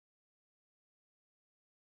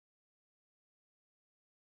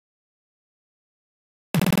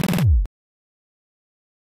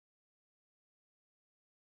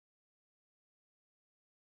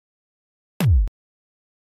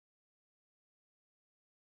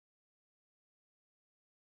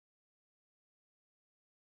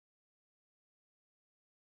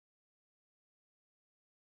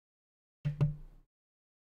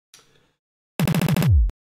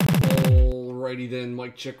Alrighty then,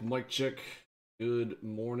 mic check, mic check. Good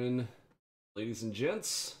morning, ladies and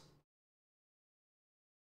gents.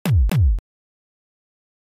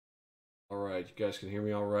 Alright, you guys can hear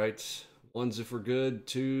me alright. Ones if we're good,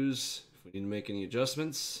 twos if we need to make any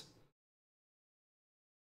adjustments.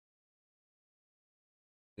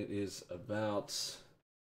 It is about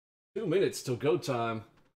 2 minutes till go time.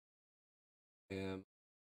 And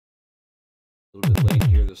a little bit late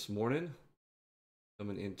here this morning.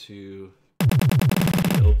 Coming into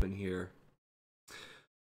the open here.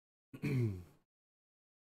 Gonna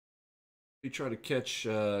be trying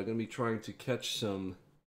to catch some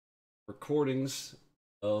recordings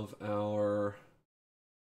of our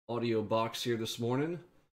audio box here this morning.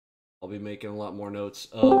 I'll be making a lot more notes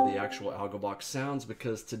of the actual algo box sounds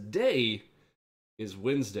because today is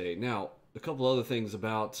Wednesday. Now, a couple other things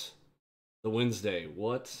about the Wednesday.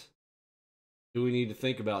 What do we need to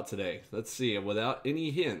think about today? Let's see. Without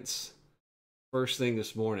any hints, first thing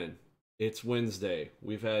this morning, it's Wednesday.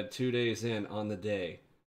 We've had 2 days in on the day.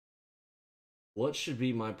 What should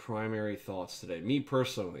be my primary thoughts today? Me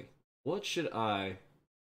personally, what should I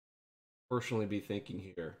personally be thinking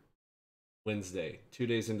here? Wednesday, 2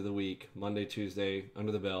 days into the week, Monday, Tuesday,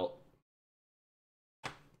 under the belt.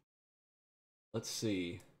 Let's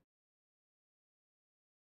see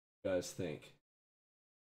what you guys think.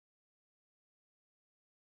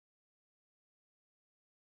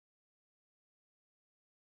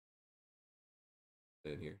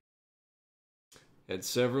 In here. Had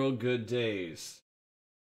several good days.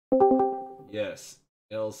 Yes.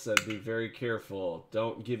 L said be very careful.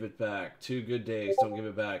 Don't give it back. 2 good days. Don't give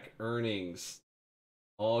it back. Earnings.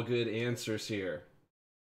 All good answers here.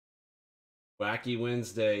 Wacky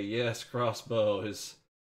Wednesday. Yes, Crossbow is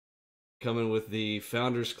coming with the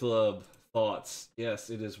Founders Club thoughts. Yes,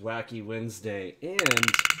 it is Wacky Wednesday. And,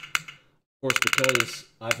 of course, because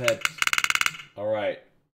I've had... Alright.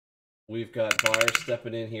 We've got buyers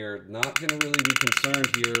stepping in here. Not going to really be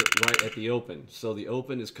concerned here right at the open. So the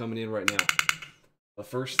open is coming in right now. But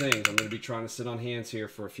first things, I'm going to be trying to sit on hands here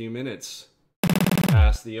for a few minutes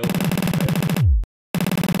past the open.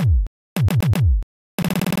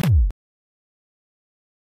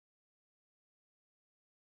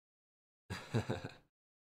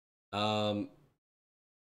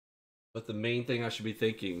 But the main thing I should be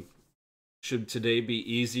thinking, should today be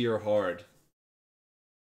easy or hard?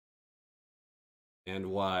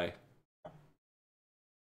 And why?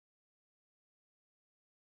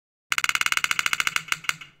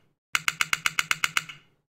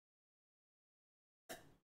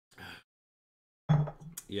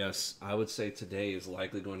 Yes, I would say today is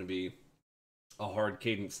likely going to be a hard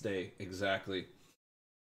cadence day. Exactly.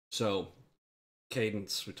 So,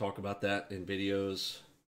 cadence, we talk about that in videos.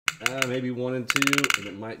 Maybe 1 and 2, and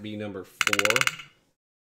it might be number 4.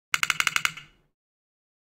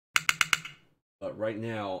 But right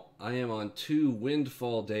now, I am on 2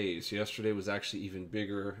 windfall days. Yesterday was actually even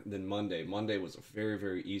bigger than Monday. Monday was a very,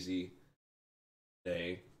 very easy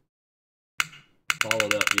day.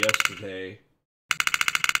 Followed up yesterday.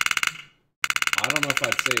 I don't know if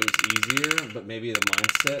I'd say it was easier, but maybe the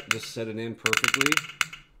mindset just set it in perfectly.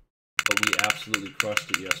 But we absolutely crushed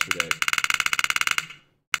it yesterday.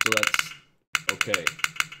 So that's okay.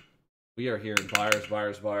 We are hearing buyers,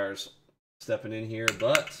 buyers, buyers stepping in here,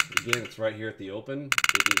 but again, it's right here at the open.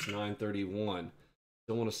 It is 9:31.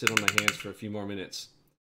 Don't want to sit on my hands for a few more minutes.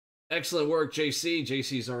 Excellent work, JC.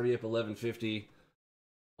 JC's already up 11:50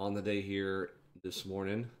 on the day here this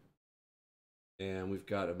morning. And we've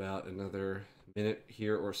got about another minute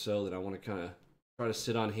here or so that I want to kind of try to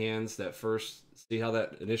sit on hands. That first, see how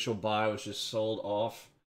that initial buy was just sold off.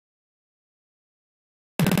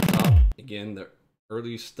 Again, the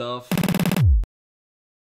early stuff.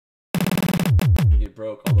 Get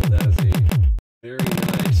broke, although that is a very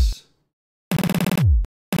nice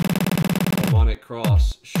harmonic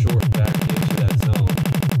cross short back into that zone.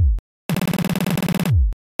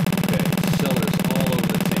 Okay, sellers all over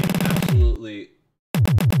the tape, absolutely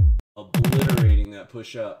obliterating that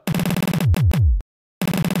push up.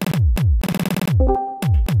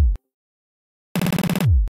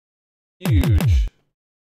 Huge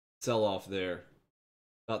sell off there.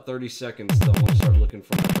 About 30 seconds till I want to start looking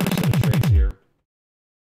for my first set of trades here.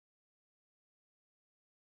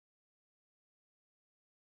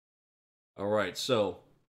 Alright, so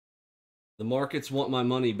the markets want my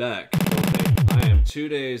money back. Okay, I am 2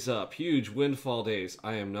 days up. Huge windfall days.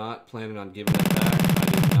 I am not planning on giving it back. I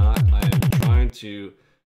do not. I am trying to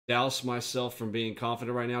douse myself from being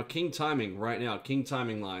confident right now. King timing right now. King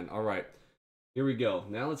timing line. Alright, here we go.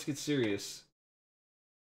 Now let's get serious.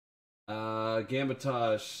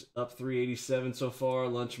 Gambatage up 387 so far.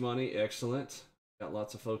 Lunch money, excellent. Got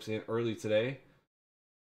lots of folks in early today.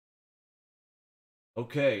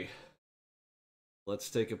 Okay, let's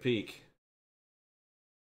take a peek.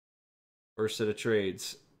 First set of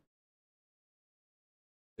trades.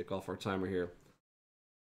 Kick off our timer here.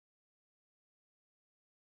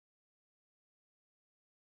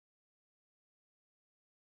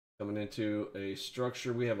 Coming into a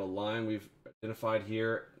structure, we have a line we've identified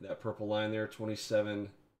here. That purple line there,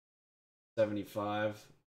 27.75.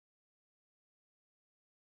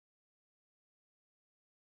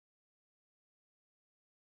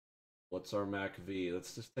 What's our MACV?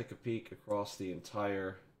 Let's just take a peek across the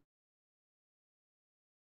entire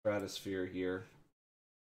stratosphere here.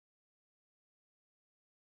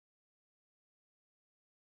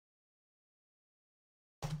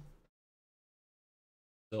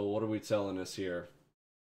 So what are we telling us here?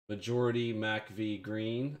 Majority MACV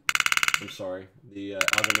green. I'm sorry, the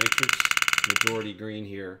outer matrix majority green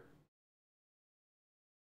here.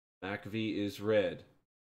 MACV is red.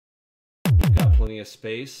 We've got plenty of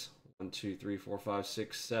space. 1, 2, 3, 4, 5,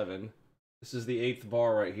 6, 7. This is the 8th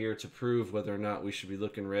bar right here to prove whether or not we should be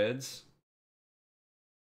looking reds.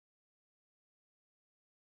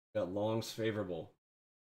 Got longs favorable.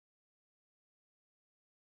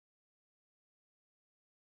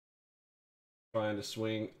 Trying to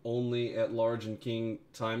swing only at large and king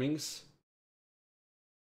timings.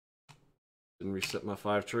 And reset my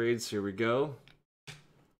 5 trades. Here we go.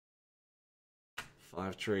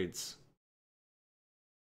 5 trades.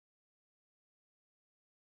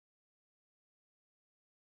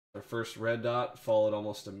 Our first red dot followed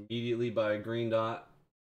almost immediately by a green dot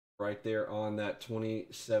right there on that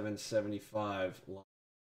 27.75 line.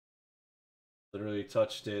 Literally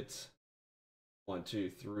touched it 1, 2,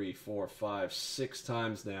 3, 4, 5, 6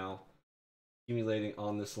 times now, accumulating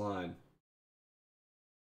on this line.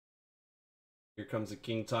 Here comes the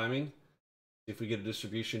king timing. See if we get a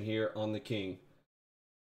distribution here on the king.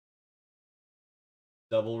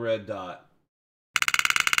 Double red dot.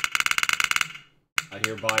 I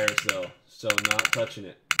hear buyers though, so not touching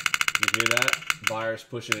it. You hear that? Buyers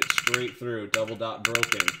pushing it straight through. Double dot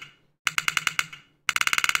broken.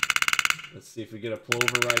 Let's see if we get a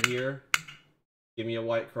plover right here. Give me a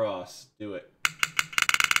white cross. Do it.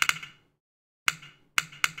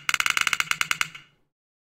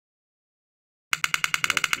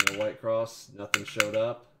 Nope, no white cross. Nothing showed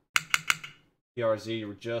up. PRZ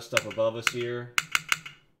were just up above us here.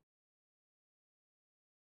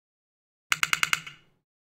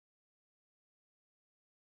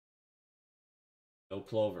 No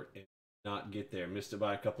plover. It did not get there. Missed it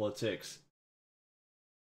by a couple of ticks.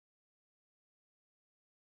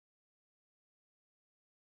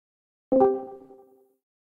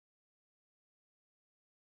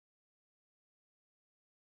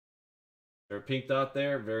 There a pink dot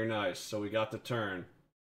there? Very nice. So we got the turn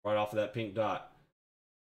right off of that pink dot.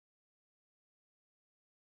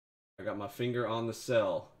 I got my finger on the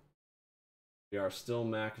sell. We are still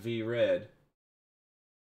MACV red.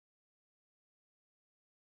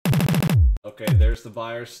 Okay, there's the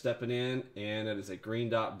buyer stepping in, and it is a green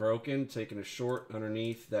dot broken, taking a short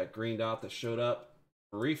underneath that green dot that showed up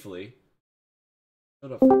briefly.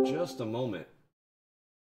 Showed up for just a moment.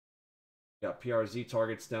 Got PRZ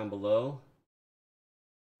targets down below.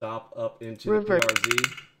 Stop up into the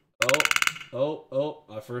PRZ. Oh,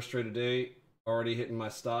 my first trade today, already hitting my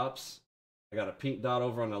stops. I got a pink dot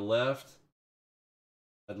over on the left.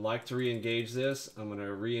 I'd like to re-engage this. I'm going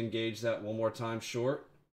to re-engage that one more time short.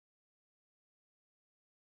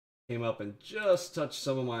 Came up and just touched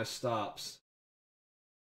some of my stops.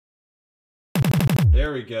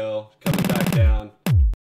 There we go. Coming back down.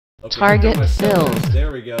 Okay, target filled.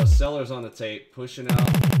 There we go. Sellers on the tape. Pushing out.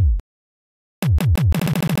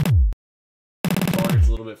 Targets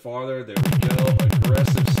a little bit farther. There we go.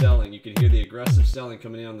 Aggressive selling. You can hear the aggressive selling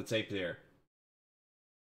coming in on the tape there.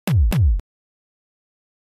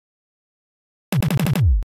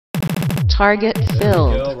 Target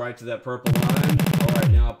filled. There we go. Right to that purple line. All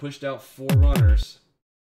right, now I pushed out 4 runners.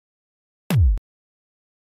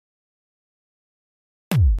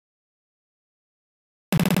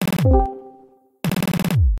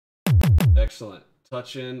 Excellent.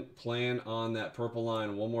 Touch in, plan on that purple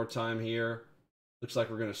line one more time here. Looks like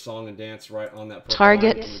we're going to song and dance right on that purple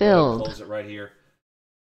target line. filled. Close it right here.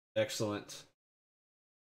 Excellent.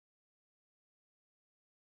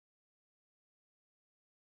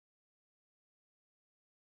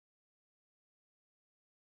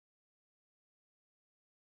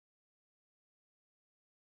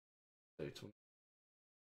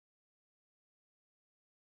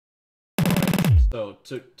 So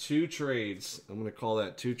took 2 trades. I'm going to call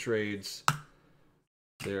that 2 trades.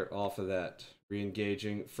 They're off of that.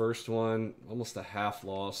 Re-engaging. First one, almost a half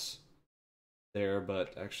loss there,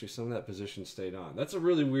 but actually some of that position stayed on. That's a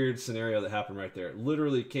really weird scenario that happened right there. It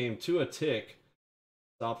literally came to a tick,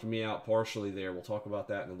 stopped me out partially there. We'll talk about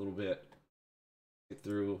that in a little bit. Get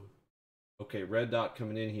through. Okay, red dot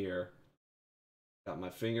coming in here. Got my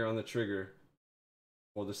finger on the trigger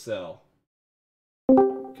for the sell.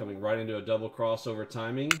 Coming right into a double crossover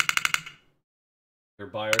timing. Your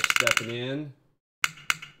buyer stepping in.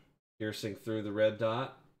 Piercing through the red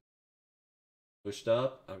dot. Pushed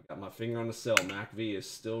up. I've got my finger on the sell. MACV is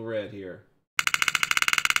still red here.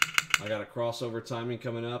 I got a crossover timing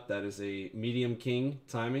coming up. That is a medium king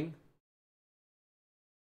timing.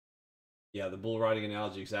 Yeah, the bull riding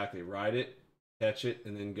analogy, exactly. Ride it, catch it,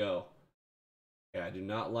 and then go. Okay, I do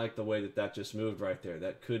not like the way that that just moved right there.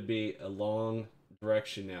 That could be a long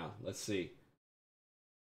direction now. Let's see.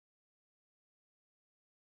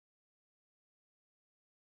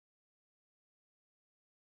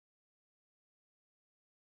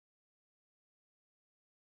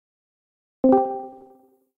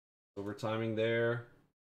 Over timing there.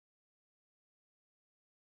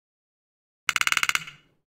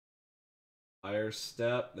 Buyer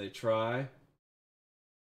step, they try.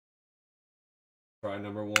 Try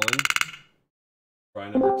number 1. Try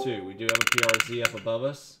number 2. We do have a PRZ up above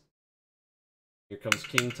us. Here comes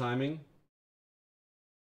king timing.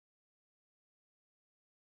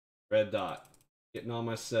 Red dot. Getting on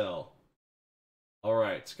my sell.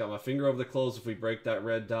 Alright, it's got my finger over the close if we break that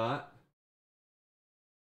red dot.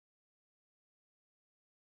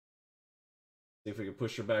 See if we can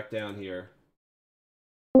push her back down here.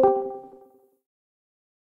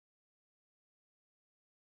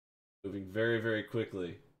 Moving very, very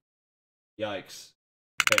quickly. Yikes.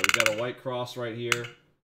 Okay, we've got a white cross right here.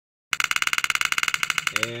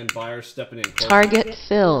 And buyer stepping in. Target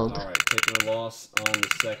filled. Alright, taking a loss on the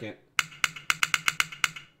second.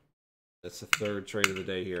 That's the 3rd trade of the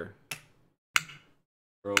day here.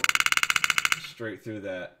 Broke straight through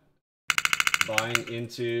that. Buying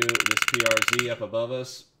into this PRZ up above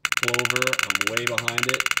us. Clover, I'm way behind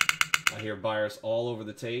it. I hear buyers all over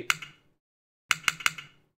the tape.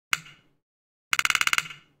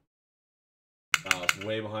 I was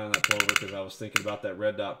way behind on that clover because I was thinking about that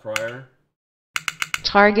red dot prior.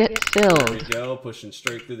 Target filled. There we go, pushing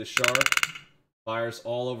straight through the shark. Buyers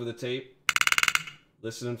all over the tape.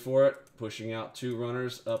 Listening for it. Pushing out 2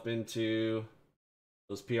 runners up into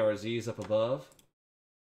those PRZs up above.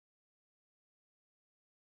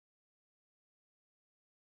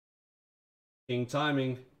 King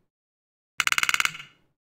timing.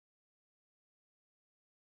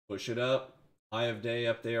 Push it up. Eye of day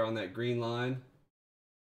up there on that green line.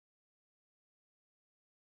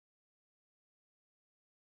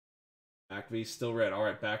 MACV still red. All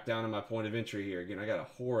right, back down to my point of entry here. Again, I got a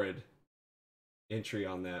horrid entry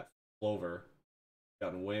on that clover.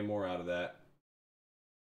 Gotten way more out of that.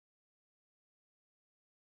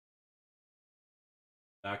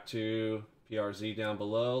 Back to PRZ down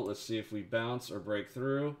below. Let's see if we bounce or break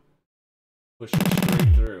through. Pushing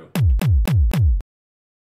straight through.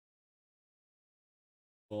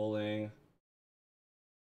 Pulling.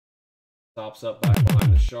 Tops up back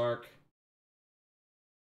behind the shark.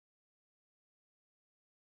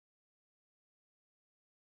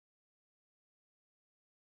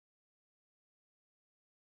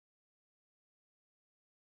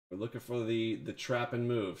 We're looking for the trap and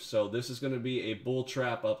move. So this is going to be a bull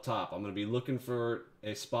trap up top. I'm going to be looking for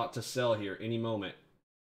a spot to sell here any moment.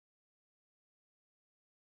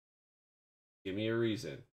 Give me a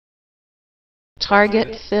reason.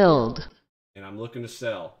 Target filled. And I'm looking to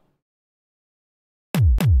sell.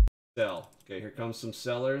 Sell. Okay, here comes some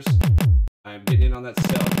sellers. I am getting in on that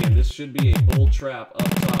sell. Again, this should be a bull trap up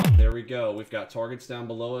top. There we go. We've got targets down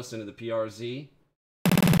below us into the PRZ.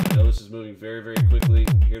 I know this is moving very, very quickly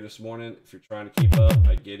here this morning. If you're trying to keep up,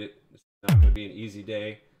 I get it. It's not going to be an easy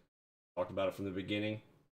day. Talked about it from the beginning.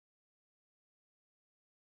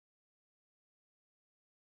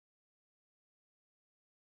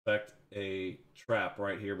 Expect a trap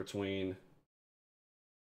right here between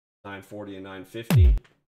 940 and 950.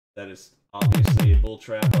 That is obviously a bull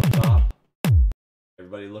trap up top.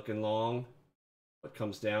 Everybody looking long. What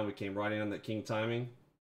comes down, we came right in on that king timing.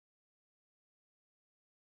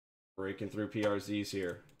 Breaking through PRZs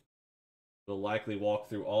here. We'll likely walk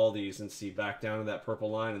through all these and see back down to that purple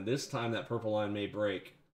line. And this time that purple line may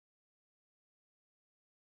break.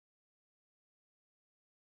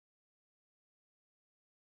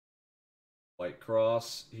 White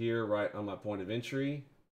cross here right on my point of entry.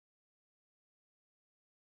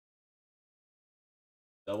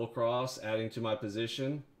 Double cross, adding to my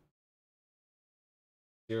position.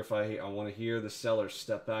 Here, if I want to hear the seller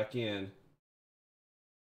step back in.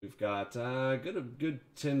 We've got a good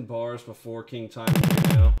 10 bars before king timing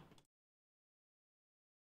right now.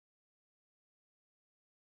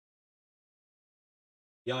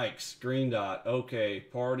 Yikes, green dot. Okay,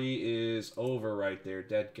 party is over right there.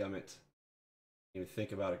 Dadgummit. Didn't even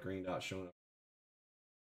think about a green dot showing up.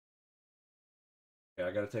 Okay,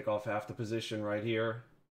 I got to take off half the position right here.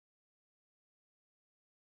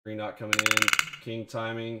 Green dot coming in. King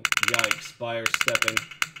timing. Yikes, buyer stepping.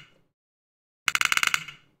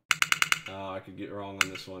 I could get wrong on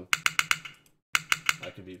this one. I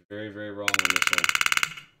could be very, very wrong on this one.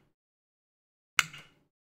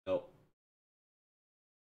 Nope.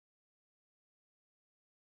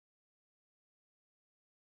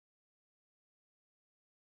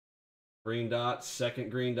 Green dot, second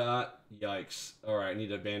green dot. Yikes. Alright, I need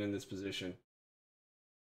to abandon this position.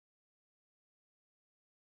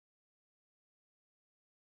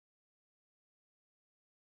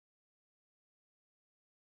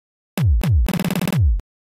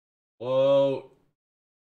 Whoa.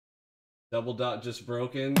 Double dot just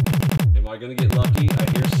broken. Am I going to get lucky?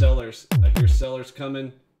 I hear sellers. I hear sellers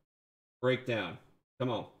coming. Breakdown. Come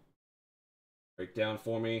on. Break down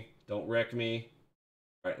for me. Don't wreck me.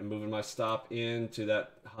 Alright, I'm moving my stop into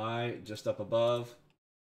that high just up above.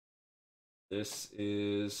 This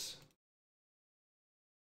is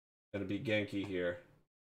going to be Genki here.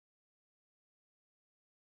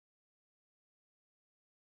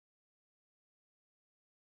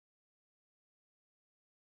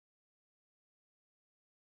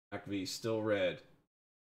 MACV still red.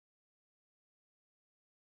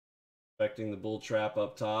 Expecting the bull trap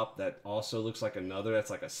up top. That also looks like another. That's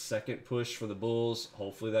like a second push for the bulls.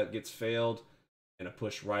 Hopefully that gets failed. And a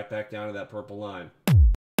push right back down to that purple line.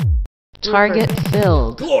 Target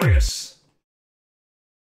filled. Glorious!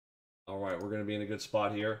 Alright, we're going to be in a good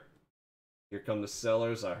spot here. Here come the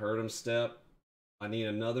sellers. I heard them step. I need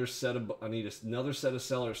another set of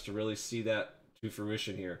sellers to really see that to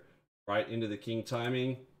fruition here. Right into the king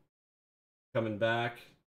timing. Coming back.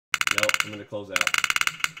 Nope, I'm going to close out.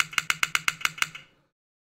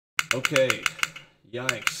 Okay.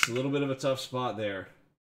 Yikes. A little bit of a tough spot there.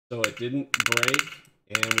 So it didn't break.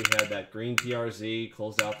 And we had that green PRZ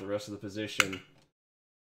close out the rest of the position.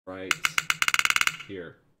 Right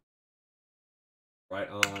here. Right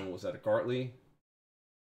on, was that a Gartley?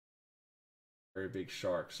 Very big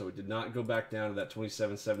shark. So it did not go back down to that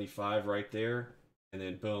 27.75 right there. And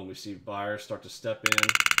then boom, we see buyers start to step in.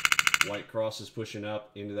 White cross is pushing up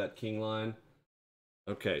into that king line.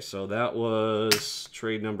 Okay, so that was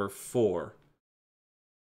trade number 4.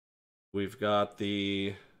 We've got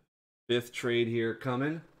the 5th trade here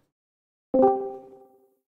coming.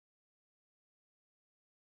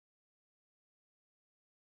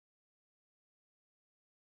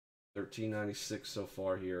 $13.96 so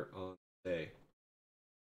far here on the day.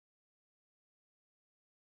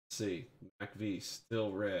 Let's see, MACV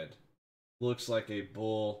still red. Looks like a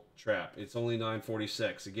bull trap. It's only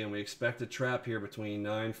 946. Again, we expect a trap here between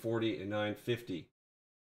 940 and 950.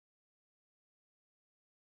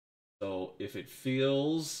 So if it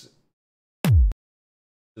feels to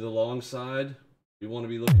the long side, we want to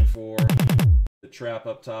be looking for the trap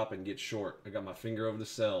up top and get short. I got my finger over the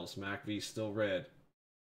sells. MACV still red.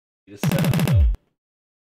 Need a setup though.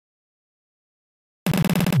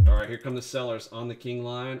 Alright, here come the sellers on the king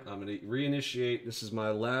line. I'm going to reinitiate. This is my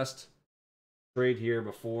last trade here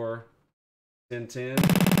before 10-10.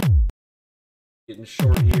 Getting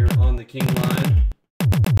short here on the king line.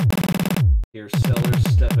 Here's sellers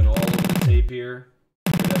stepping all over the tape here.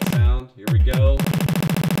 Hear that sound? Here we go.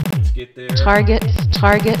 Let's get there. Target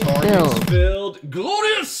Targets filled. filled.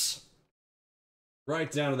 Glorious! Right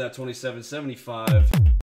down to that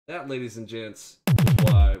 27.75. That, ladies and gents, is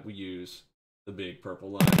why we use the big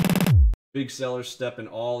purple line. Big sellers stepping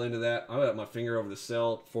all into that. I got my finger over the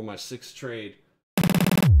sell for my 6th trade.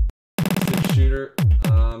 6 shooter.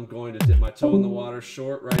 I'm going to dip my toe in the water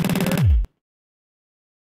short right here.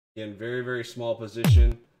 Again, very, very small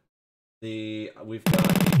position. We've got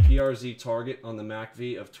a PRZ target on the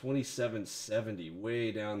MACV of 27.70,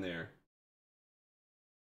 way down there.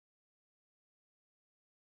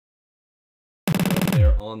 Over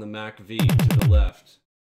there on the MACV to the left.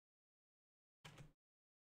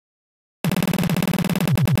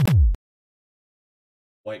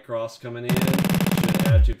 White cross coming in. Should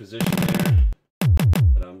add to position there.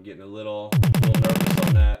 But I'm getting a little nervous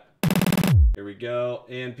on that. Here we go.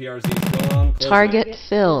 And PRZ's gone. Target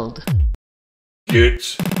filled.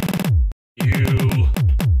 Get you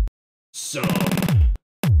some.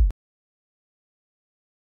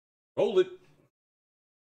 Hold it.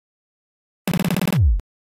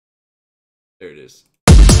 There it is.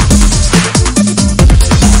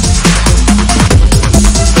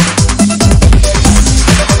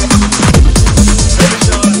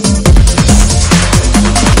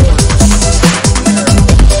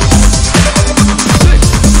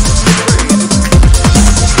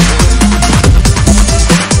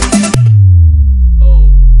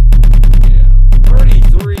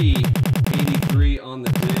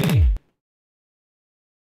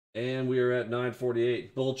 And we are at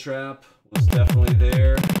 948. Bull trap was definitely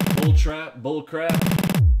there. Bull trap, bull crap.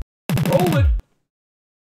 Roll it!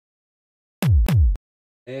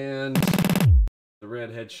 And the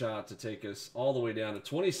red headshot to take us all the way down to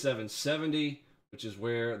 2770, which is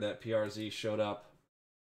where that PRZ showed up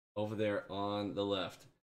over there on the left.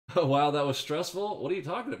 Oh, wow, that was stressful? What are you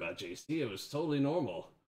talking about, JC? It was totally normal.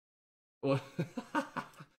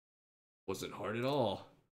 Wasn't hard at all.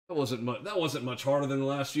 That wasn't much harder than the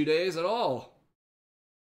last few days at all.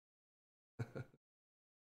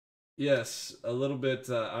 Yes, a little bit,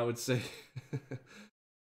 I would say,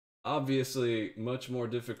 obviously much more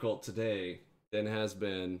difficult today than has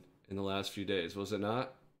been in the last few days, was it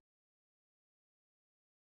not?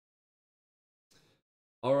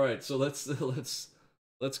 All right, so let's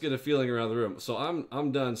get a feeling around the room. So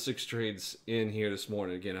I'm done 6 trades in here this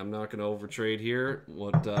morning. Again, I'm not going to overtrade here.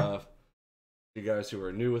 What you guys who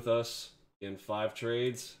are new with us in 5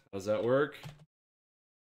 trades, how does that work?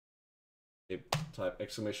 Okay, type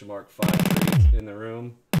exclamation mark 5 trades in the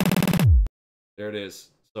room. There it is.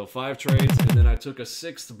 So 5 trades, and then I took a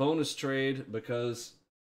 6th bonus trade because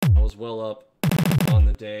I was well up on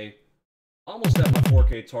the day. Almost at my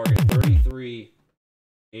 4K target,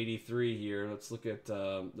 33.83 here. Let's look at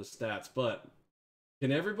the stats. But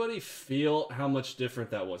can everybody feel how much different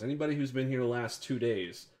that was? Anybody who's been here the last 2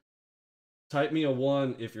 days, type me a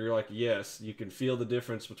 1 if you're like, yes, you can feel the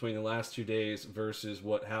difference between the last 2 days versus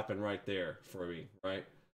what happened right there for me, right?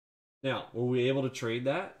 Now, were we able to trade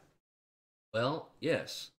that? Well,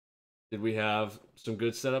 yes. Did we have some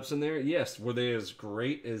good setups in there? Yes. Were they as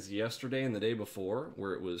great as yesterday and the day before,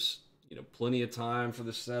 where it was, you know, plenty of time for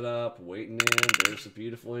the setup, waiting in, there's a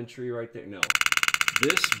beautiful entry right there? No.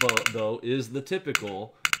 This, though, is the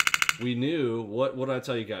typical. We knew, what did I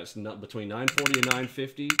tell you guys? Between 940 and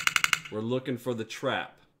 950, we're looking for the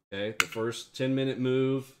trap, okay? The first 10-minute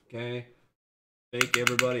move, okay? Fake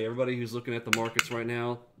everybody who's looking at the markets right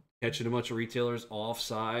now, catching a bunch of retailers off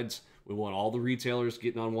sides. We want all the retailers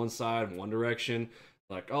getting on one side, one direction.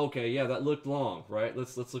 Like, okay, yeah, that looked long, right?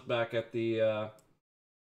 Let's look back at the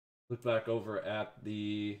look back over at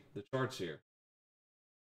the charts here.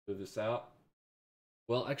 Move this out.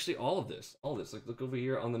 Well, actually, all of this. Like, look over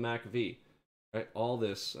here on the MACV, right? All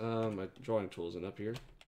this. My drawing tool isn't up here.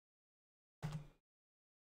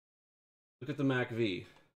 Look at the MACV.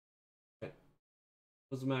 Okay.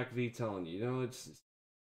 What's the MACV telling you? You know, it's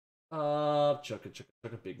up, chuck it,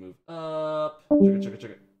 big move. Up, chuck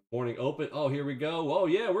it. Morning open. Oh, here we go. Oh,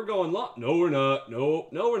 yeah, we're going long. No, we're not. Nope,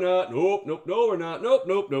 no, we're not. Nope, no, we're not. Nope.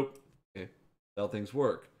 Okay, that's how things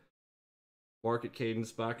work. Market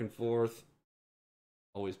cadence back and forth.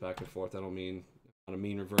 Always back and forth. I don't mean, I'm not a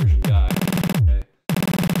mean reversion guy. Okay.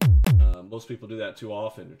 Most people do that too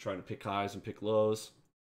often. They're trying to pick highs and pick lows.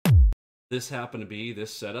 This happened to be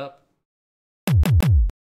this setup. All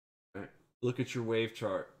right. Look at your wave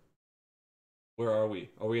chart. Where are we?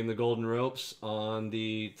 Are we in the golden ropes on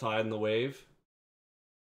the tide and the wave?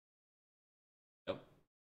 Yep.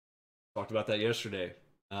 Talked about that yesterday.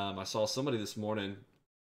 I saw somebody this morning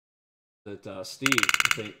that Steve, I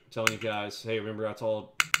think, telling you guys, hey, remember I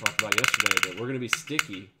talked about yesterday that we're going to be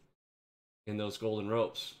sticky in those golden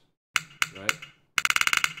ropes, right?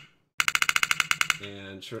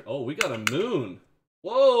 And sure, oh, we got a moon.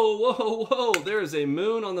 Whoa, there is a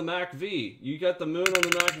moon on the MACV. You got the moon on the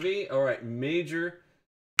MACV? All right, major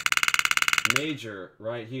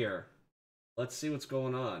right here. Let's see what's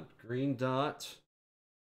going on. Green dot.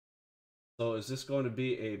 So is this going to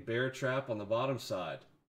be a bear trap on the bottom side?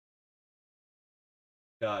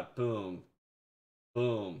 God, boom.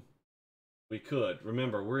 We could.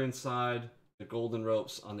 Remember, we're inside the golden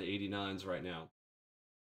ropes on the 89s right now.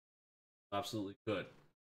 Absolutely could.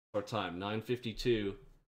 Our time, 9:52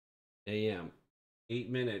 a.m. 8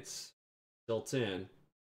 minutes till 10.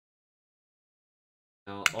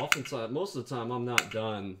 Now, oftentimes, most of the time, I'm not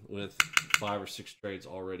done with 5 or 6 trades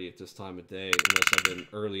already at this time of day, unless I've been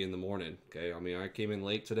early in the morning. Okay, I mean, I came in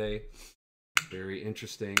late today. Very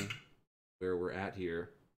interesting where we're at here.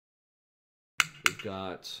 We've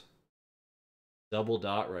got double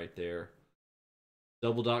dot right there.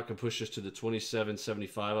 Double dot can push us to the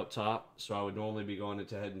 27.75 up top. So I would normally be going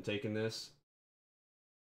into ahead and taking this.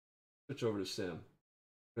 Switch over to sim.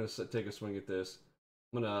 I'm going to take a swing at this.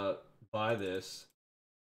 I'm going to buy this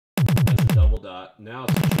as a double dot. Now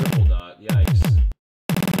it's a triple dot. Yikes.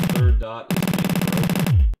 Third dot is being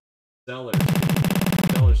broken.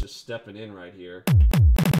 Sellers just stepping in right here.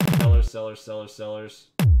 Sellers. So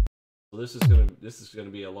this is gonna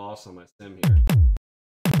be a loss on my sim here.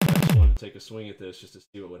 I just wanted to take a swing at this just to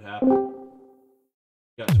see what would happen.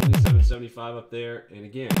 Got 27.75 up there, and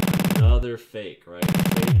again, another fake, right?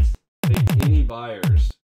 Fake any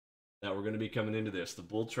buyers that were going to be coming into this. The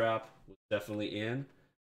bull trap was definitely in.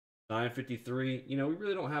 953. You know, we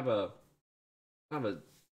really don't have a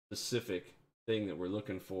specific thing that we're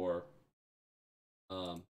looking for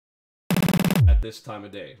at this time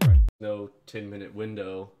of day, right? No 10-minute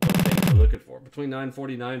window of things we're looking for. Between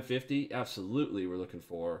 940 and 950, absolutely we're looking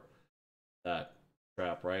for that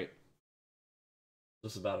trap, right?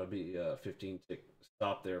 This is about to be a 15 tick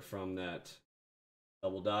stop there from that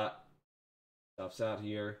double dot. Stops out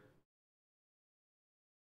here.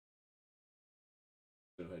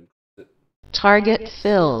 Go ahead and close it. Target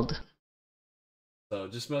filled. So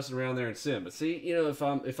just messing around there in sim. But see, you know, if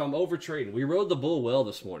I'm over trading, we rode the bull well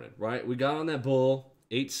this morning, right? We got on that bull,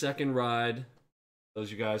 8-second ride. Those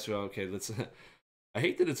of you guys who, okay, let's. I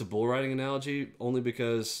hate that it's a bull riding analogy, only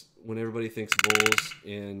because when everybody thinks bulls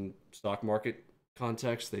in stock market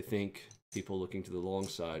context, they think people looking to the long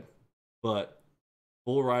side. But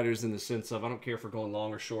bull riders in the sense of, I don't care if we're going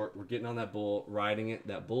long or short, we're getting on that bull, riding it.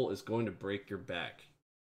 That bull is going to break your back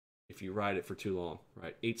if you ride it for too long,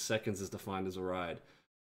 right? 8 seconds is defined as a ride.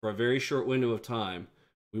 For a very short window of time,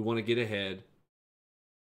 we want to get ahead,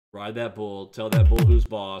 ride that bull, tell that bull who's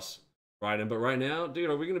boss, ride him. But right now, dude,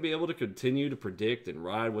 are we going to be able to continue to predict and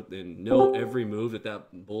ride with and know every move that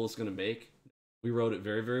that bull is going to make? We rode it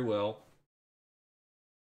very, very well.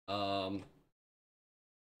 Trying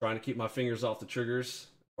to keep my fingers off the triggers.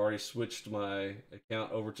 Already switched my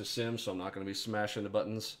account over to sim, so I'm not going to be smashing the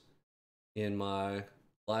buttons in my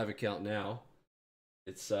live account now.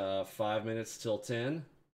 It's 5 minutes till 10.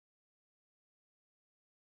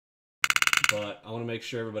 But I want to make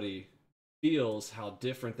sure everybody feels how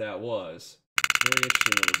different that was. It's very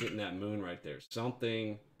interesting that we're getting that moon right there.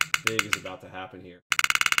 Something big is about to happen here.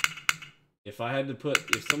 If somebody had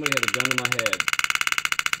a gun to my head,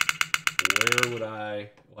 where would I?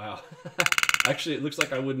 Wow. Actually, it looks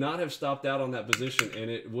like I would not have stopped out on that position, and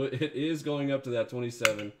it is going up to that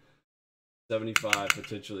 27.75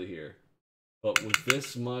 potentially here. But with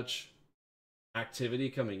this much activity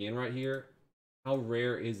coming in right here, how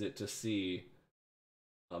rare is it to see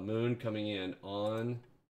a moon coming in on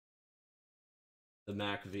the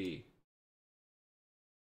MACV?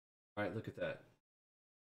 All right, look at that.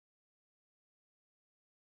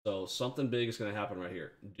 So something big is going to happen right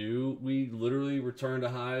here. Do we literally return to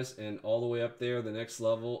highs and all the way up there? The next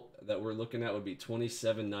level that we're looking at would be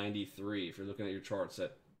 27.93. If you're looking at your charts,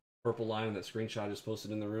 that purple line, that screenshot I just posted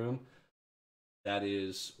in the room, that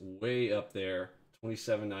is way up there,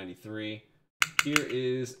 27.93. Here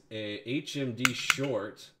is a HMD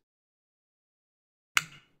short,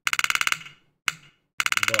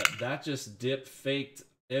 but that just faked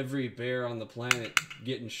every bear on the planet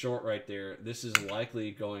getting short right there. This is likely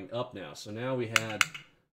going up now. So now we had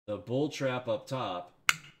the bull trap up top.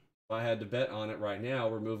 If I had to bet on it right now,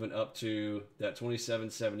 we're moving up to that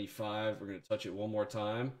 27.75. We're going to touch it one more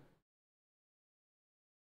time.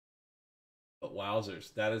 But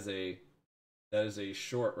wowzers, that is a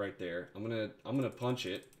short right there. I'm gonna punch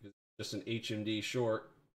it. It's just an HMD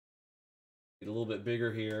short. Get a little bit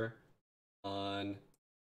bigger here on.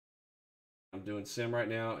 I'm doing sim right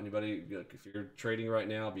now. Anybody, if you're trading right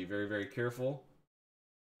now, be very, very careful.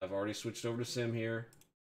 I've already switched over to sim here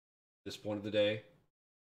at this point of the day.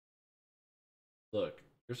 Look,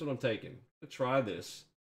 here's what I'm taking. I'm gonna try this.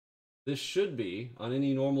 This should be, on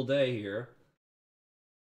any normal day here,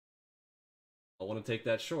 I want to take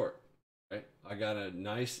that short. Right? I got a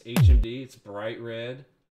nice HMD. It's bright red.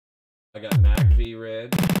 I got MACV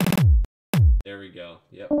red. There we go.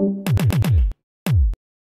 Yep.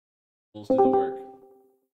 Bulls do the work.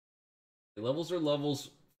 The levels are levels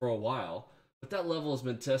for a while, but that level has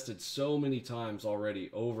been tested so many times already,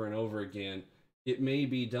 over and over again. It may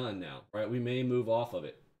be done now, right? We may move off of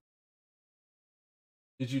it.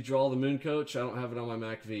 Did you draw the moon, coach? I don't have it on my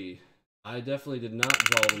MACV. I definitely did not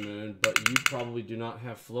draw the moon, but you probably do not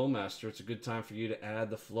have FLOWMASTER. It's a good time for you to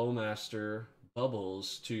add the FLOWMASTER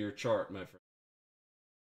bubbles to your chart, my friend.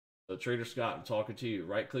 So Trader Scott, I'm talking to you.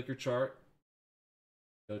 Right-click your chart.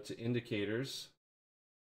 Go to indicators.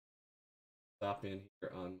 Stop in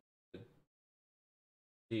here on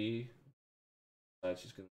She's going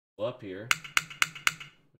to go up here.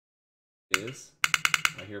 Is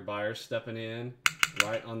I hear buyers stepping in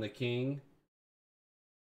right on the king.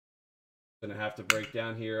 Gonna have to break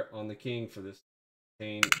down here on the king for this to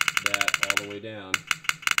maintain that all the way down.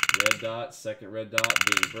 Red dot, second red dot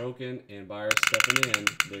being broken, and buyers stepping in.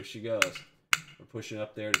 There she goes. We're pushing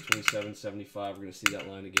up there to 27.75. We're gonna see that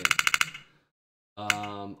line again.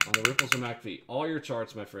 On the ripples of MACV, all your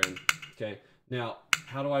charts, my friend. Okay. Now,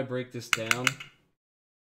 how do I break this down?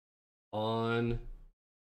 On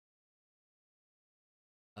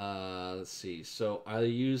let's see. So I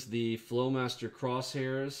use the FLOWMASTER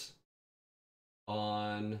crosshairs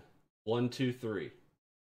on 1, 2, 3.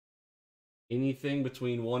 Anything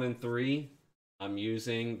between 1 and 3, I'm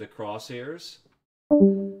using the crosshairs.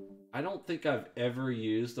 I don't think I've ever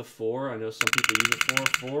used a 4. I know some people use a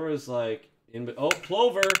 4. 4 is like in. Oh,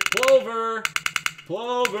 plover, plover,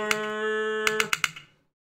 plover.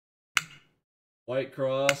 White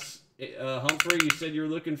cross. Humphrey, you said you were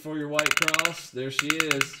looking for your white cross. There she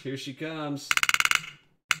is. Here she comes.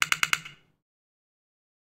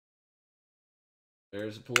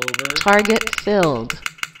 There's a pullover. Target filled.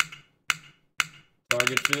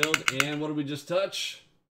 Target filled. And what did we just touch?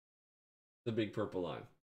 The big purple line.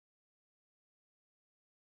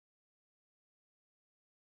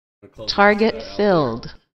 Target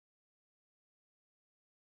filled.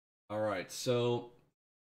 All right. So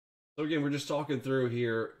again, we're just talking through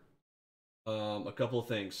here a couple of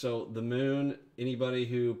things. So the moon, anybody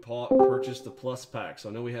who purchased the plus pack. So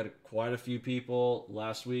I know we had quite a few people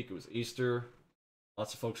last week. It was Easter.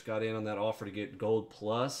 Lots of folks got in on that offer to get gold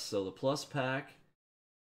plus. So the plus pack,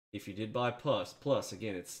 if you did buy plus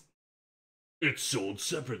again, it's sold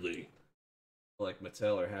separately. Like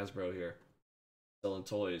Mattel or Hasbro here, selling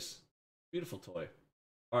toys. Beautiful toy.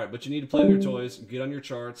 All right, but you need to play with your toys. Get on your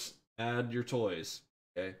charts. Add your toys.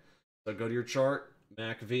 Okay. So go to your chart,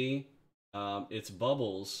 MACV. It's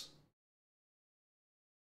bubbles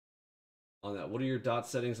on that. What are your dot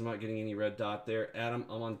settings? I'm not getting any red dot there. Adam,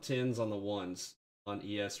 I'm on 10s on the 1s on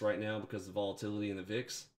ES right now because of the volatility in the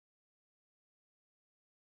VIX.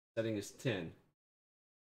 Setting is 10.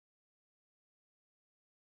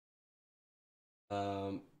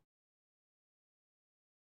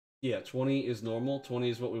 Yeah, 20 is normal. 20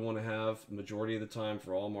 is what we want to have majority of the time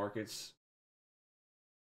for all markets.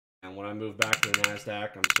 And when I move back to the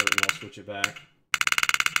NASDAQ, I'm certain I'll switch it back.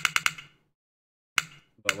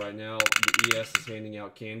 But right now, the ES is handing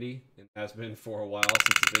out candy. It has been for a while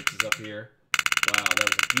since the VIX is up here. Wow, that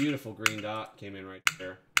was a beautiful green dot. Came in right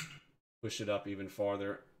there. Push it up even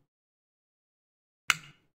farther.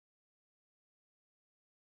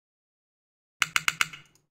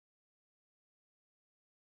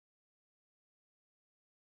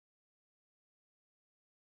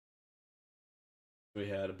 We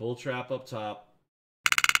had a bull trap up top.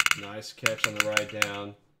 Nice catch on the ride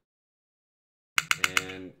down.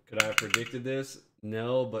 And could I have predicted this?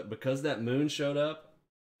 No, but because that moon showed up,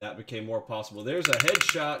 that became more possible. There's a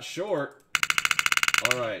headshot short.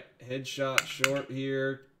 All right, headshot short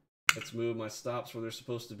here. Let's move my stops where they're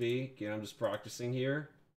supposed to be. Again, I'm just practicing here.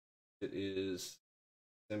 It is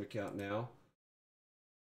semi-count now.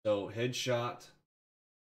 So headshot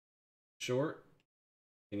short.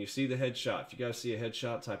 Can you see the headshot? If you guys see a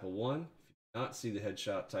headshot, type a 1. If you do not see the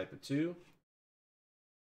headshot, type a 2.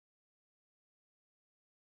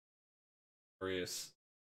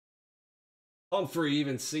 Humphrey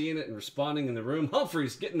even seeing it and responding in the room.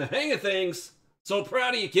 Humphrey's getting the hang of things. So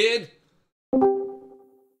proud of you, kid.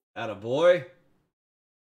 Attaboy.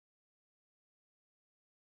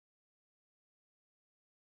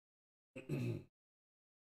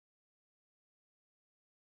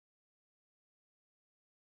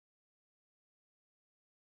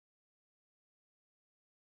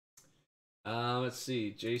 Let's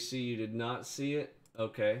see. JC, you did not see it?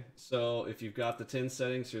 Okay. So if you've got the 10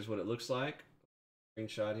 settings, here's what it looks like.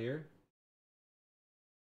 Screenshot here.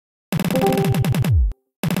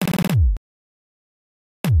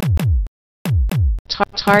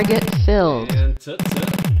 Target filled. And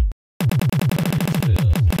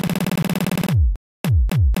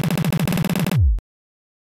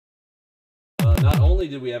not only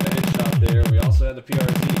did we have a headshot there, we also had the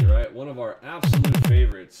PRZ, right? One of our absolute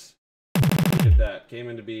favorites. Look at that. Came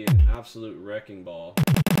in to be an absolute wrecking ball.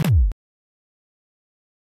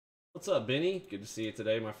 What's up, Benny? Good to see you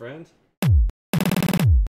today, my friend.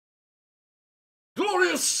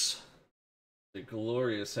 Glorious! The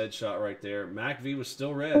glorious headshot right there. MACV was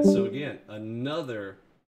still red. So again, another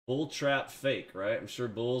bull trap fake, right? I'm sure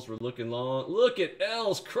bulls were looking long. Look at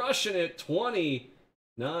L's crushing it.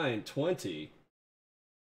 29.20.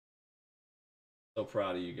 So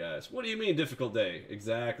proud of you guys. What do you mean difficult day?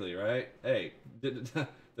 Exactly, right? Hey, did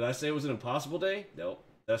I say it was an impossible day? Nope.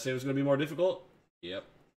 Did I say it was going to be more difficult? Yep.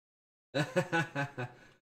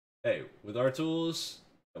 Hey, with our tools,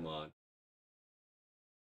 come on.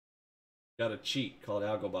 Got a cheat called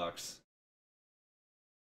AlgoBox.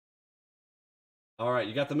 All right,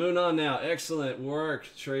 you got the moon on now. Excellent work,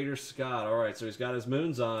 Trader Scott. All right, so he's got his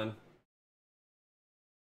moons on.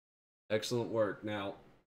 Excellent work. Now,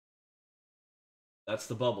 that's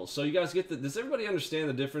the bubbles. So you guys get the, does everybody understand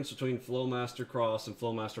the difference between FLOWMASTER Cross and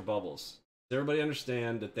FLOWMASTER Bubbles? Does everybody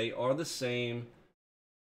understand that they are the same,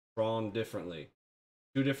 drawn differently?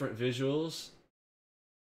 Two different visuals.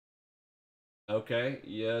 Okay,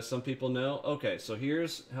 yeah, some people know. Okay, so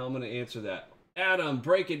here's how I'm going to answer that. Adam,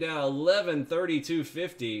 break it down.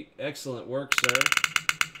 1132.50. Excellent work, sir.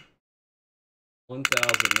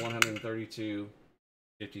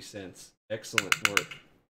 1,132.50 cents. Excellent work.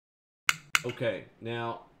 Okay,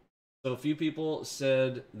 now, so a few people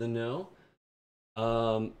said the no.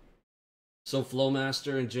 So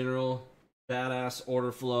FLOWMASTER in general, badass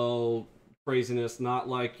order flow, craziness, not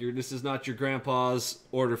like your, this is not your grandpa's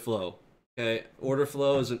order flow. Okay, order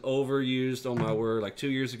flow is an overused, oh my word, like 2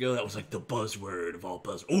 years ago, that was like the buzzword of all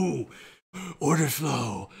buzz. Ooh, order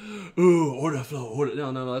flow. Ooh, order flow. Order.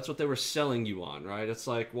 No, that's what they were selling you on, right? It's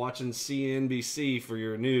like watching CNBC for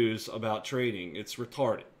your news about trading. It's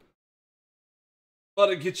retarded. But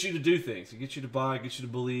it gets you to do things. It gets you to buy, it gets you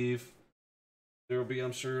to believe. There will be,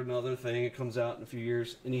 I'm sure, another thing. It comes out in a few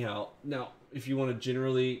years. Anyhow, now, if you want to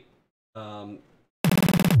generally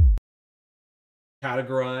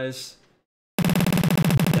categorize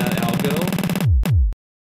that algo,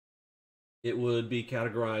 it would be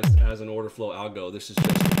categorized as an order flow algo. This is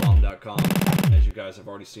just bomb.com, as you guys have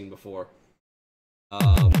already seen before.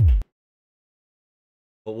 But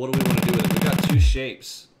what do we want to do with it? We got two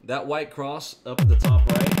shapes. That white cross up at the top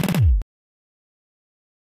right,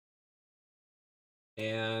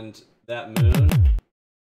 and that moon,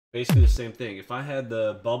 basically the same thing. If I had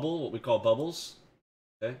the bubble, what we call bubbles,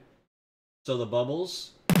 okay? So the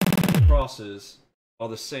bubbles and the crosses are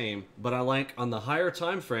the same, but I like on the higher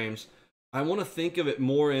time frames, I want to think of it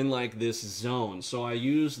more in like this zone. So I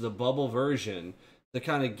use the bubble version to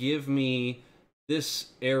kind of give me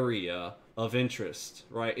this area of interest,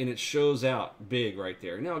 right? And it shows out big right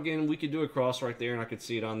there. Now again, we could do a cross right there and I could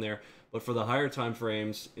see it on there, but for the higher time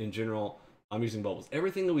frames in general, I'm using bubbles.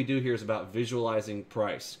 Everything that we do here is about visualizing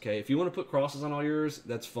price, okay? If you want to put crosses on all yours,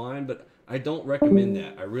 that's fine, but I don't recommend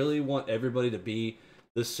that. I really want everybody to be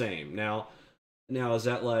the same. Now is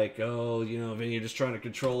that like, oh, you know, Vinny, you're just trying to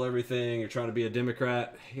control everything, you're trying to be a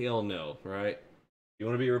Democrat? Hell no, right? You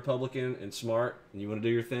want to be a Republican and smart and you want to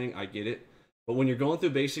do your thing, I get it. But when you're going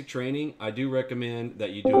through basic training, I do recommend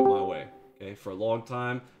that you do it my way, okay? For a long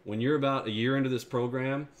time, when you're about a year into this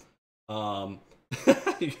program, you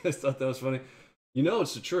guys thought that was funny? You know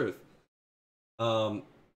it's the truth. When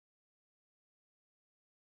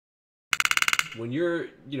you're,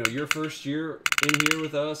 you know, your first year in here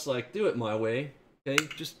with us, like, do it my way, okay?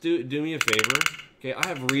 Just do me a favor, okay? I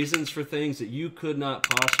have reasons for things that you could not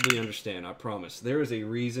possibly understand, I promise. There is a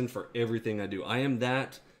reason for everything I do. I am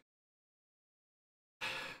that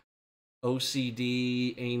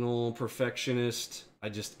OCD, anal, perfectionist. I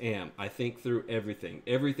just am. I think through everything.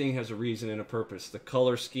 Everything has a reason and a purpose. The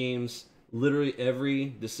color schemes, literally every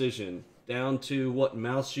decision, down to what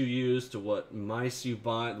mouse you use, to what mice you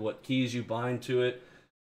buy, what keys you bind to it,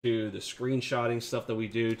 to the screenshotting stuff that we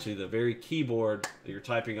do, to the very keyboard that you're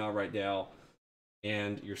typing on right now,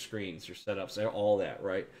 and your screens, your setups, all that,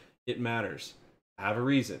 right? It matters. I have a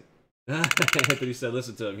reason. Anthony said,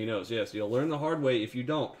 listen to him, he knows. Yes, you'll learn the hard way if you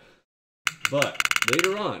don't. But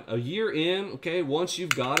later on, a year in, okay, once you've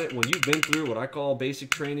got it, when you've been through what I call basic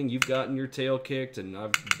training, you've gotten your tail kicked, and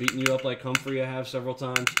I've beaten you up like Humphrey I have several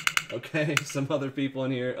times, okay? Some other people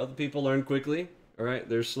in here, other people learn quickly, all right?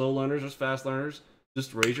 There's slow learners, there's fast learners.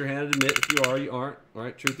 Just raise your hand and admit if you are, you aren't, all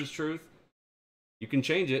right? Truth is truth. You can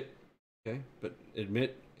change it, okay? But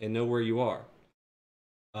admit and know where you are.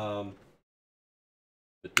 But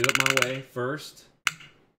do it my way first.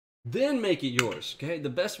 Then make it yours, okay? The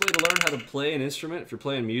best way to learn how to play an instrument, if you're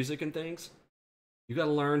playing music and things, you got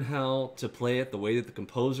to learn how to play it the way that the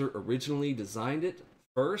composer originally designed it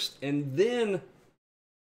first, and then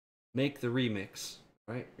make the remix,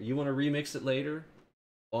 right? You want to remix it later?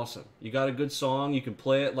 Awesome. You got a good song, you can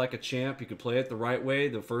play it like a champ, you can play it the right way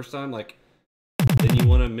the first time, like, then you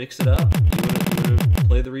want to mix it up? You want to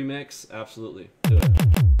play the remix? Absolutely. Do it.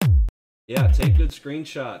 Yeah, take good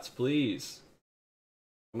screenshots, please.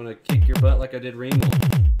 I'm gonna kick your butt like I did Ringo.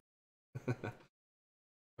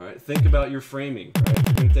 Alright, think about your framing. Right? If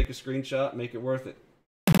you're gonna take a screenshot, make it worth it.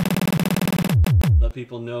 Let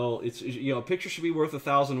people know it's, you know, a picture should be worth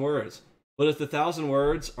 1,000 words. But if the 1,000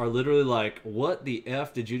 words are literally like, what the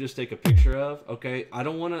F did you just take a picture of? Okay, I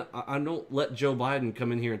don't let Joe Biden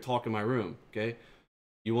come in here and talk in my room, okay?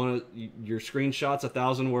 Your screenshot's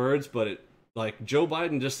 1,000 words, but it, like, Joe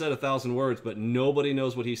Biden just said 1,000 words, but nobody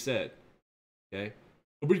knows what he said, okay?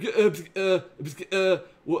 What,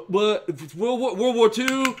 World War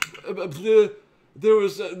II, there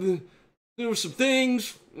was some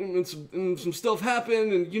things, and some stuff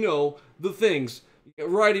happened, and, you know, the things.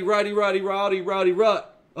 Rowdy, rut.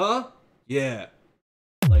 Huh? Yeah.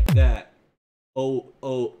 Like that.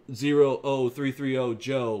 00330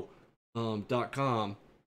 joe.com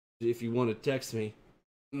if you want to text me.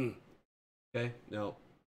 Okay? No.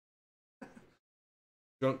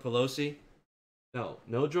 Drunk Pelosi? No.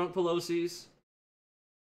 No drunk Pelosi's.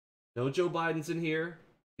 No Joe Biden's in here.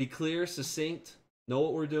 Be clear, succinct. Know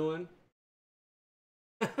what we're doing.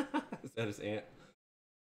 Is that his aunt?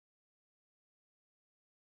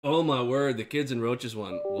 Oh my word, the Kids and Roaches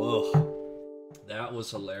one. Whoa. That was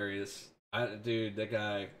hilarious. Dude, that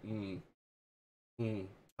guy.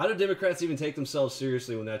 How do Democrats even take themselves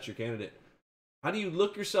seriously when that's your candidate? How do you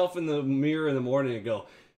look yourself in the mirror in the morning and go,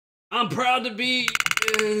 I'm proud to be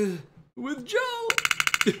with Joe?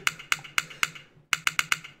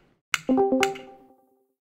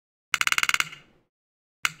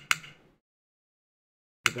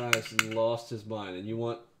 The guy's lost his mind, and you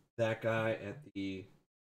want that guy at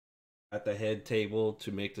the head table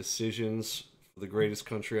to make decisions for the greatest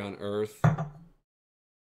country on earth?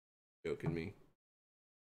 Joking me.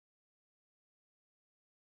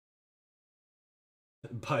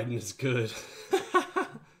 Biden is good.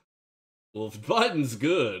 Well, if Biden's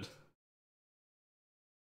good,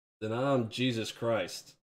 then I'm Jesus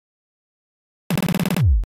Christ.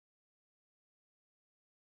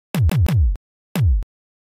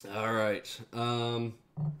 All right.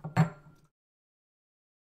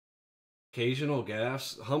 Occasional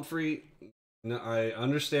gaffes. Humphrey, no, I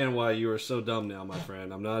understand why you are so dumb now, my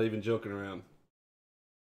friend. I'm not even joking around.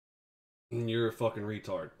 You're a fucking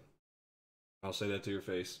retard. I'll say that to your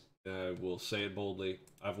face. I will say it boldly.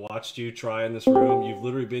 I've watched you try in this room. You've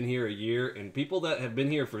literally been here a year, and people that have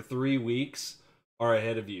been here for 3 weeks are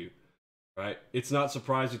ahead of you. Right? It's not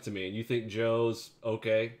surprising to me. And you think Joe's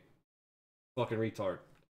okay? Fucking retard.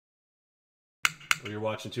 Or you're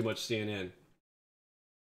watching too much CNN.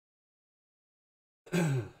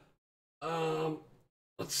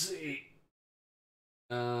 Let's see.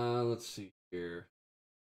 Let's see here.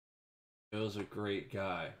 Joe's a great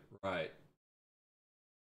guy. Right.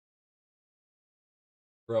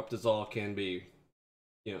 Corrupt as all can be.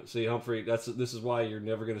 You know, see, Humphrey, this is why you're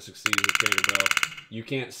never going to succeed with Trader Bell. You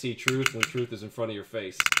can't see truth when truth is in front of your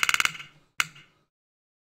face.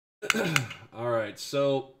 Alright,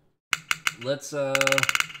 so let's have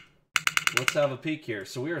a peek here.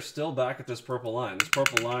 So we are still back at this purple line. This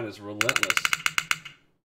purple line is relentless.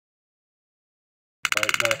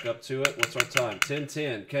 Alright, back up to it. What's our time?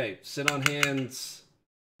 10:10. Okay, sit on hands.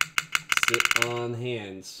 Sit on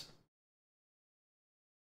hands.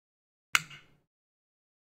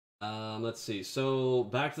 Let's see. So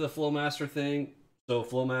back to the FLOWMASTER thing. So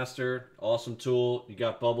FLOWMASTER, awesome tool. You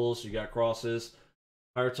got bubbles, you got crosses,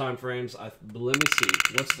 higher time frames. Let me see.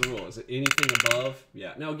 What's the rule? Is it anything above?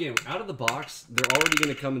 Yeah. Now again, out of the box, they're already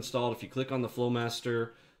going to come installed. If you click on the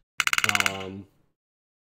FLOWMASTER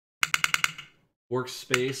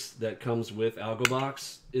workspace that comes with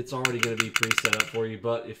AlgoBox, it's already going to be pre-set up for you.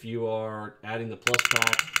 But if you are adding the Plus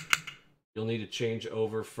pack, you'll need to change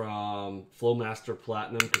over from FLOWMASTER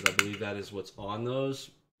Platinum, because I believe that is what's on those.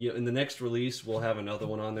 You know, in the next release, we'll have another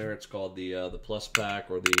one on there. It's called the Plus Pack,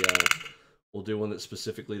 or we'll do one that's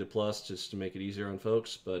specifically to Plus, just to make it easier on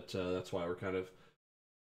folks. But that's why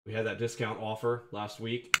we had that discount offer last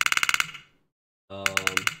week.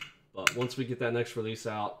 But once we get that next release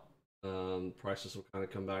out, prices will kind of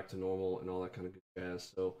come back to normal and all that kind of good jazz.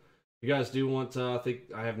 So if you guys do want to, I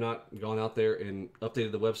think I have not gone out there and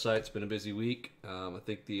updated the website. It's been a busy week. I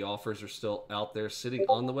think the offers are still out there sitting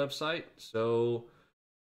on the website. So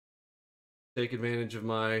take advantage of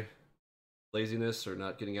my laziness or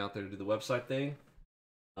not getting out there to do the website thing.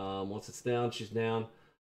 Once it's down, she's down.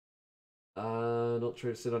 Don't try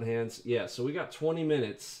to sit on hands. Yeah, so we got 20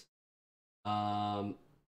 minutes.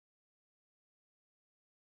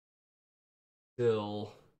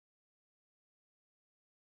 Till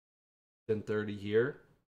 10:30 here.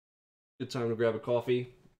 Good time to grab a coffee.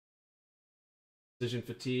 Decision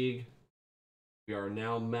fatigue. We are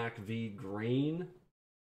now MACV green.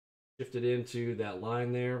 Shifted into that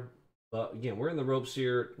line there. But again, we're in the ropes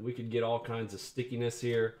here. We could get all kinds of stickiness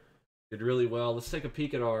here. Did really well. Let's take a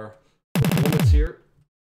peek at our performance here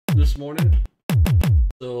this morning.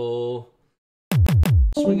 So,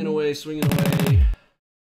 swinging away, swinging away.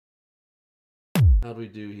 How'd we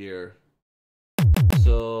do here?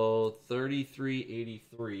 So,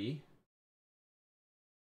 33.83.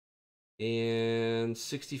 And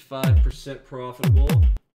 65% profitable.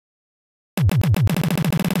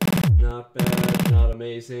 Not bad, not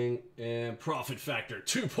amazing. And profit factor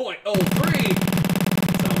 2.03.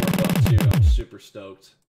 That's how we're up to. I'm super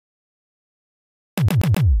stoked.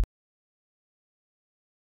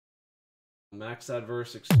 Max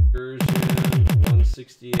adverse excursion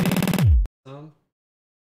 168.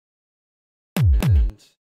 And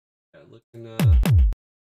yeah, looking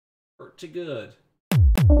pretty good.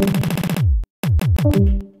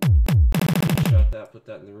 Shot that, put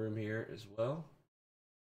that in the room here as well.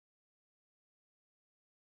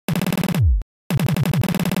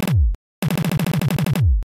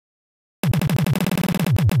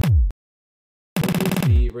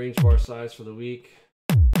 The range bar size for the week,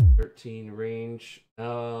 13 range.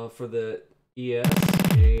 For the ES,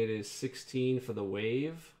 it is 16 for the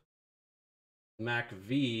wave. Mac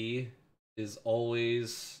V is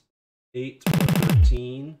always 8 or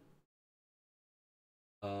 13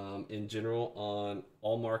 in general on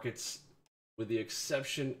all markets, with the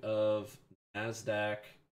exception of NASDAQ.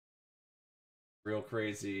 Real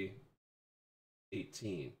crazy,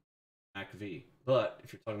 18 Mac V. But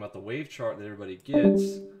if you're talking about the wave chart that everybody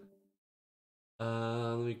gets,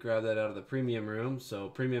 let me grab that out of the premium room. So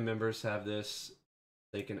premium members have this;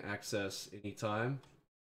 they can access anytime.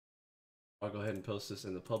 I'll go ahead and post this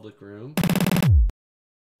in the public room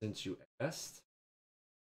since you asked.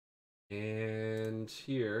 And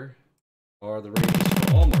here are the ranges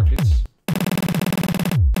for all markets.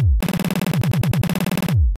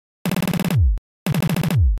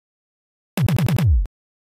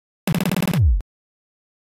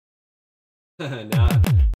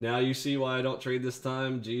 now you see why I don't trade this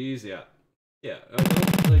time. Jeez, yeah.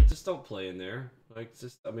 Just don't play in there.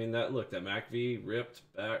 I mean, that MACV ripped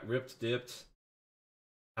back, dipped.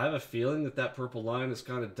 I have a feeling that purple line is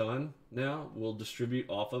kind of done now. We'll distribute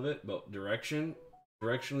off of it, but directionally,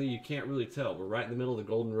 you can't really tell. We're right in the middle of the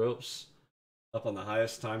golden ropes, up on the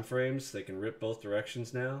highest time frames. They can rip both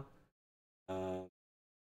directions now. And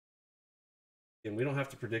we don't have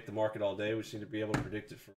to predict the market all day. We just need to be able to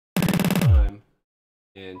predict it for a period of time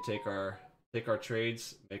and take our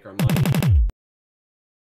trades, make our money.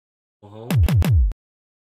 Go home.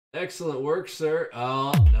 Excellent work, sir.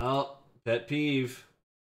 Oh, no. Pet peeve.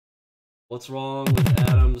 What's wrong with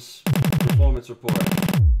Adam's performance report?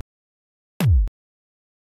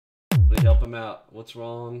 Please help him out. What's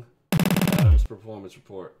wrong with Adam's performance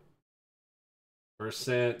report?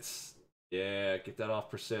 Percents. Yeah, get that off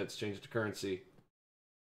percents. Change it to currency.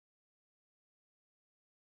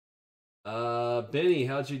 Benny,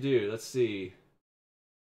 how'd you do? Let's see.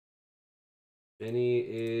 Benny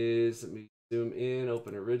is, let me zoom in,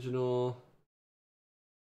 open original.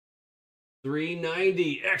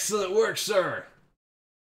 390. Excellent work, sir.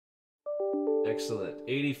 Excellent.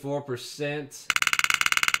 84%.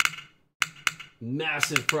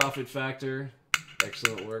 Massive profit factor.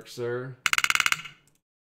 Excellent work, sir.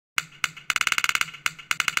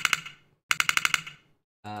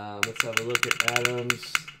 Let's have a look at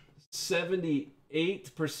Adam's.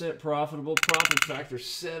 78% profitable. Profit factor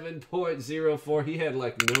 7.04. He had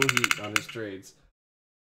like no heat on his trades.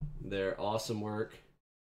 There. Awesome work.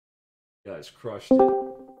 You guys crushed it.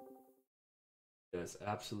 You guys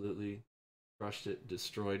absolutely crushed it,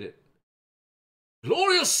 destroyed it.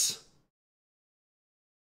 Glorious!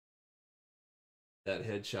 That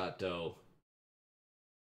headshot dough.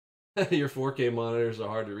 Your 4K monitors are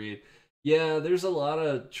hard to read. Yeah, there's a lot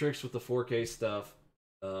of tricks with the 4K stuff.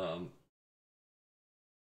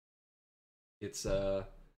 It's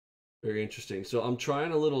very interesting. So I'm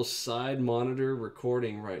trying a little side monitor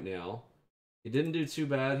recording right now. It didn't do too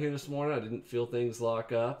bad here this morning. I didn't feel things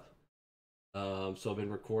lock up. So I've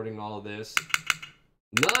been recording all of this.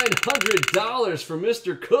 $900 for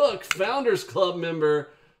Mr. Cook, Founders Club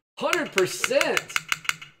member. 100%.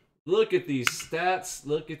 Look at these stats.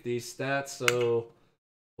 Look at these stats. So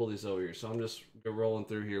pull these over here. So I'm just rolling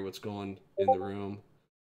through here what's going in the room.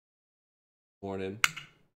 Morning.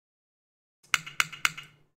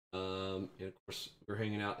 And of course, we're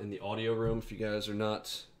hanging out in the audio room. If you guys are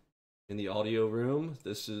not in the audio room,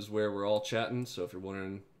 this is where we're all chatting. So if you're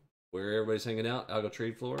wondering where everybody's hanging out, Algo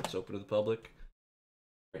Trade Floor. It's open to the public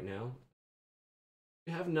right now.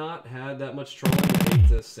 We have not had that much trolling. I hate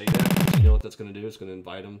to say that, because you know what that's going to do. It's going to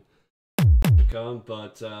invite them to come,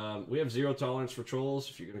 but we have zero tolerance for trolls.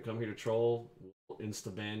 If you're going to come here to troll, we'll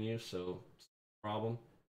insta-ban you, so it's no problem.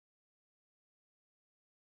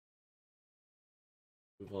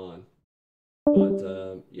 Move on.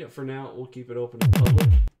 But yeah, for now, we'll keep it open to the public.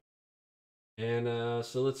 And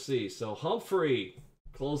so let's see. So Humphrey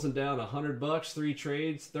closing down $100, 3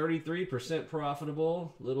 trades, 33%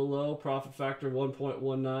 profitable, little low, profit factor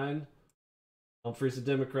 1.19. Humphrey's a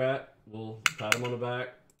Democrat. We'll pat him on the back.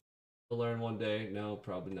 We'll learn one day. No,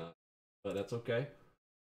 probably not, but that's okay.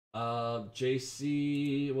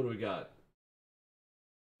 JC, what do we got?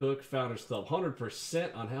 Cook, Founders Club,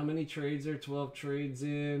 100% on how many trades there? 12 trades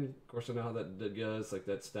in. Of course, I know how that goes. Like,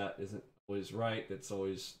 that stat isn't always right. It's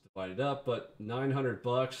always divided up, but $900,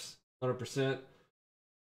 100%.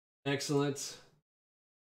 Excellent.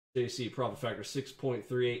 JC, profit factor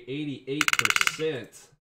 6.38, 88%.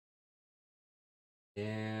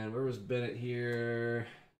 And where was Bennett here?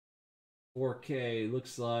 4K,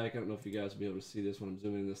 looks like, I don't know if you guys will be able to see this when I'm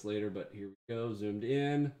zooming in this later, but here we go, zoomed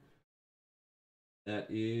in. That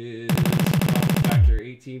is profit factor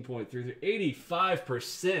 18.33,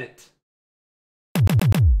 85%.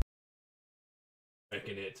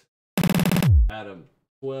 Reckon it. Adam,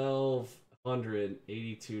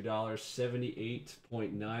 $1,282,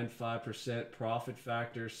 78.95%. Profit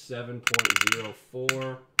factor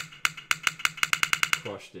 7.04.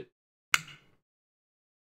 Crushed it.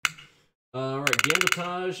 All right,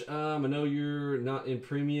 Gambitage. I know you're not in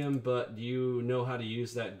premium, but do you know how to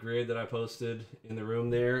use that grid that I posted in the room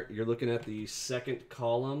there? You're looking at the second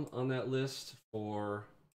column on that list for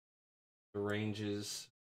the ranges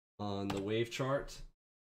on the wave chart,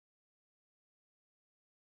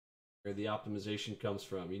 where the optimization comes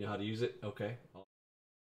from. You know how to use it? Okay.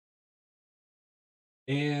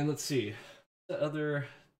 And let's see the other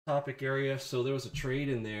topic area. So there was a trade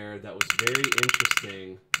in there that was very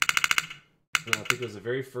interesting. I think it was the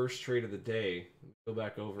very first trade of the day. Go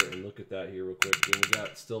back over and look at that here real quick. And we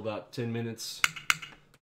got still about 10 minutes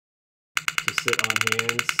to sit on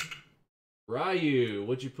hands. Ryu,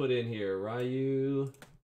 what'd you put in here? Ryu.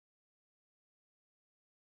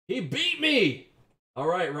 He beat me! All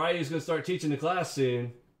right, Ryu's going to start teaching the class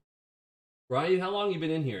soon. Ryu, how long you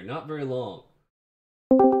been in here? Not very long.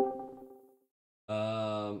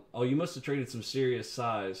 Oh, you must have traded some serious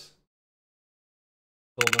size.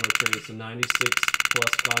 Told them I traded some 96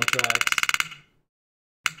 plus contracts.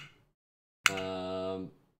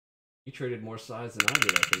 You traded more size than I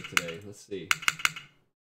did, I think, today. Let's see.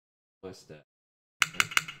 My stat. Okay.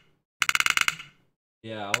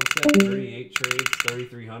 Yeah, I was at 38 trades,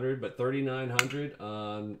 3,300, but 3,900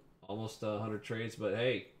 on almost 100 trades. But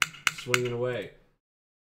hey, swinging away.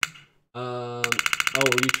 Oh,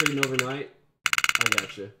 were you trading overnight? I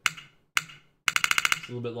gotcha. A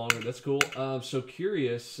little bit longer. That's cool. So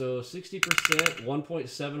curious. So 60%,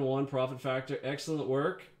 1.71 profit factor. Excellent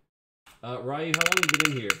work. Ryu, how long have you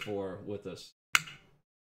been in here for with us?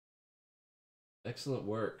 Excellent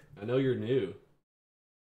work. I know you're new,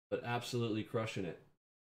 but absolutely crushing it.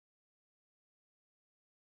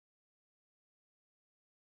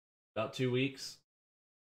 About 2 weeks.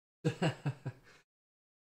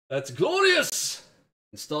 That's glorious!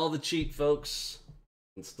 Install the cheat, folks.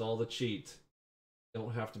 Install the cheat.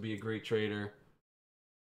 Don't have to be a great trader.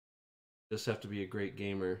 Just have to be a great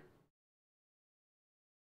gamer.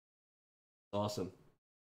 Awesome.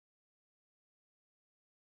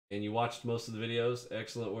 And you watched most of the videos.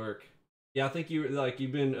 Excellent work. Yeah, I think you've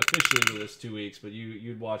been officially with us 2 weeks, but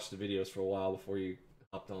you'd watched the videos for a while before you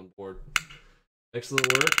hopped on board.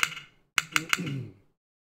 Excellent work. You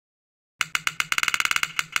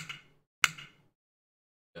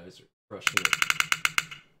guys are crushing it.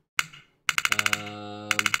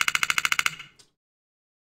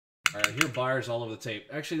 All right, I hear buyers all over the tape.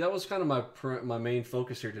 Actually, that was kind of my main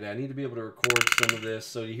focus here today. I need to be able to record some of this.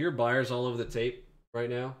 So you hear buyers all over the tape right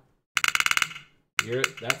now? You hear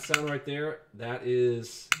it? That sound right there,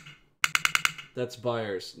 that's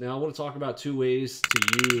buyers. Now, I want to talk about 2 ways to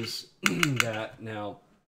use that. Now,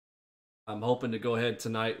 I'm hoping to go ahead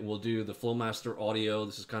tonight and we'll do the FLOWMASTER audio.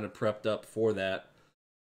 This is kind of prepped up for that.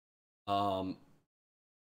 We'll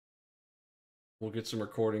get some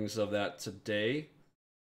recordings of that today,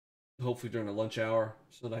 hopefully during the lunch hour,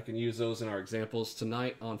 so that I can use those in our examples.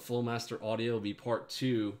 Tonight on FLOWMASTER audio will be part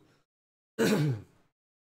 2. But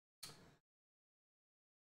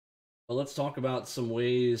let's talk about some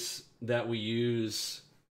ways that we use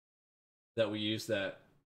that.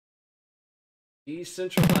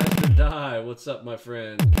 Decentralized or die. What's up, my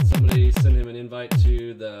friend? Somebody send him an invite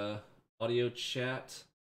to the audio chat.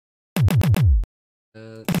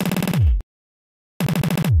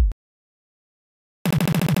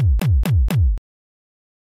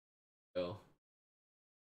 Go.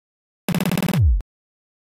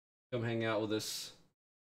 Come hang out with us.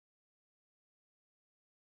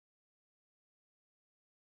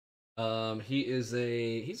 He's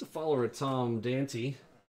a follower of Tom Dante.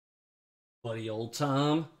 Buddy old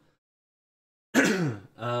Tom.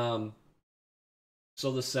 So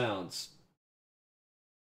the sounds.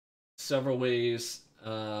 Several ways.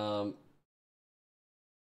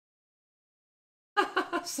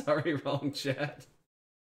 Sorry, wrong chat.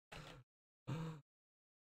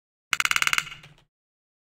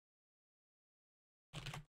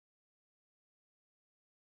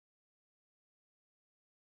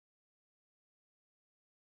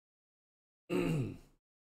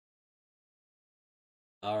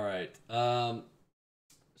 All right.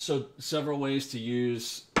 So several ways to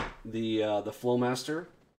use the FLOWMASTER.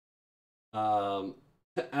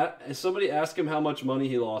 Somebody ask him how much money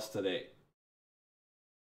he lost today.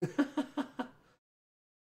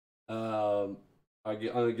 I'm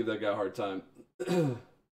gonna give that guy a hard time.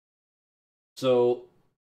 So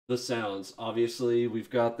the sounds, obviously, we've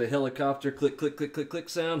got the helicopter click, click, click, click, click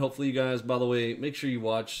sound. Hopefully, you guys, by the way, make sure you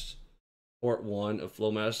watched part 1 of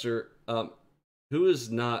FLOWMASTER. Who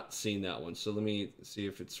has not seen that one? So let me see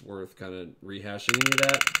if it's worth kind of rehashing any of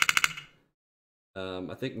that.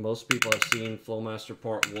 I think most people have seen FLOWMASTER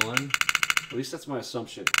part 1. At least that's my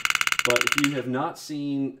assumption. But if you have not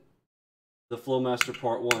seen the FLOWMASTER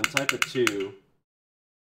part 1, type a 2.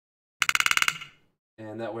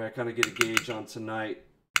 And that way I kind of get a gauge on tonight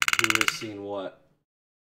who has seen what.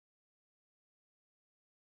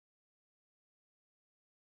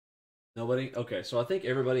 Nobody? Okay, so I think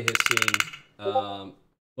everybody has seen,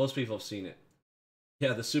 most people have seen it.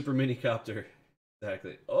 Yeah, the super mini copter.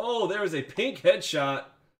 Exactly. Oh, there is a pink headshot.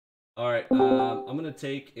 All right, I'm going to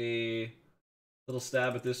take a little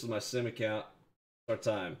stab at this with my sim account. Start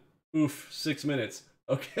time. Oof, 6 minutes.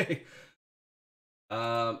 Okay.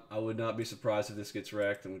 I would not be surprised if this gets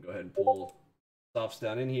wrecked. I'm going to go ahead and pull stops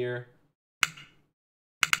down in here.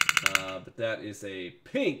 But that is a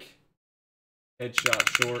pink headshot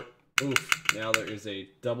short. Oof. Now there is a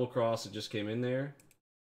double cross that just came in there.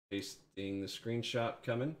 Pasting the screenshot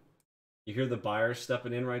coming. You hear the buyers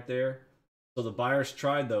stepping in right there. So the buyers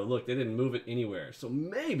tried, though. Look, they didn't move it anywhere. So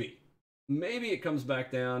maybe it comes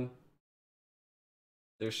back down.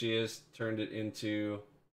 There she is. Turned it into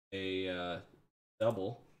a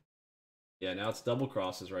double. Yeah, now it's double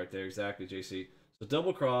crosses right there. Exactly, JC. So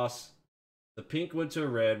double cross. The pink went to a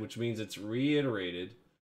red, which means it's reiterated.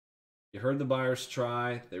 You heard the buyers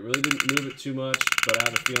try. They really didn't move it too much, but I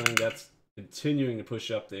have a feeling that's continuing to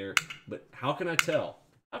push up there. But how can I tell?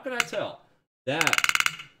 How can I tell? That,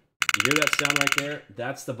 you hear that sound right there?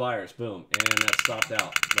 That's the buyers. Boom. And that stopped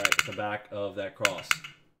out right at the back of that cross.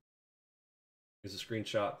 Here's a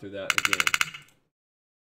screenshot through that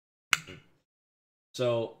again.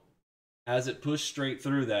 So, as it pushed straight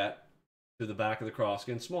through that, to the back of the cross,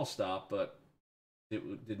 again, small stop, but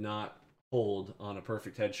it did not hold on a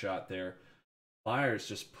perfect headshot there. Buyers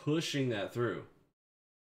just pushing that through.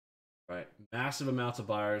 Right? Massive amounts of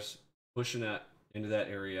buyers pushing that into that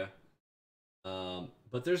area.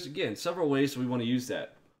 But there's, again, several ways we want to use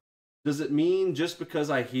that. Does it mean just because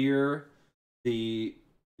I hear the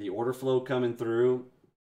order flow coming through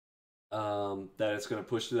that it's going to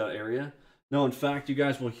push through that area? No, in fact, you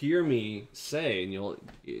guys will hear me say, and you'll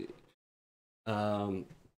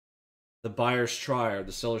the buyers try or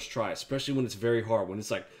the sellers try, especially when it's very hard, when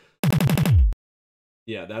it's like,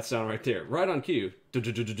 yeah, that sound right there, right on cue,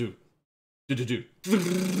 and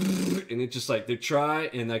it's just like they try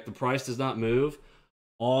and like the price does not move.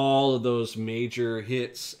 All of those major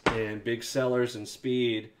hits and big sellers and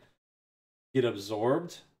speed get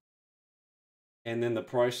absorbed, and then the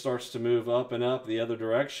price starts to move up and up the other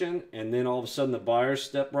direction, and then all of a sudden the buyers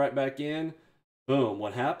step right back in. Boom.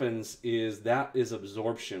 What happens is that is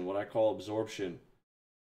absorption, what I call absorption.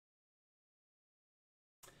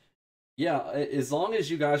 Yeah, as long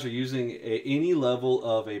as you guys are using any level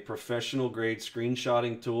of a professional grade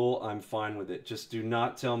screenshotting tool, I'm fine with it. Just do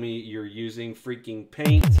not tell me you're using freaking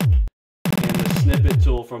Paint and the snippet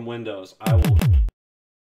tool from Windows. I will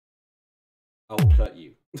cut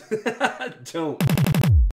you. Don't.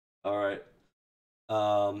 All right.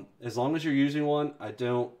 As long as you're using one, I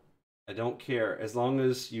don't care. As long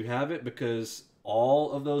as you have it, because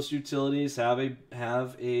all of those utilities have a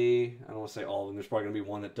I don't want to say all of them. There's probably going to be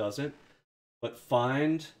one that doesn't. But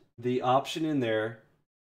find the option in there.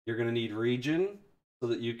 You're going to need region so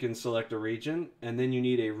that you can select a region, and then you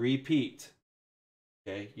need a repeat.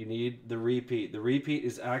 Okay, you need the repeat. The repeat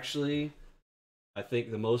is actually, I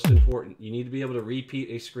think, the most important. You need to be able to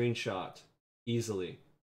repeat a screenshot easily.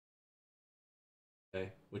 Okay,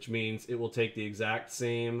 which means it will take the exact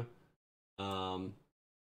same screenshot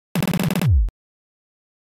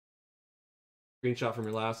from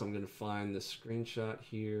your last. I'm going to find the screenshot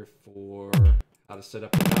here for how to set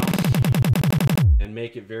up your mouse and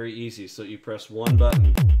make it very easy. So you press one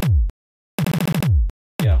button.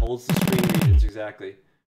 Yeah, holds the screen regions, exactly.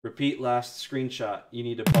 Repeat last screenshot. You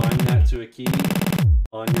need to bind that to a key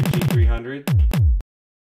on your G300.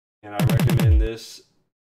 And I recommend this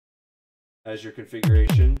as your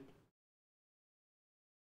configuration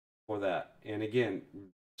for that. And again,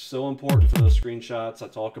 so important for those screenshots. I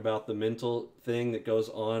talk about the mental thing that goes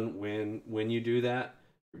on when you do that.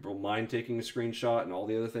 You don't mind taking a screenshot and all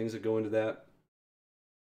the other things that go into that.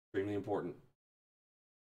 Extremely important.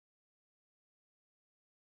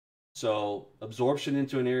 So absorption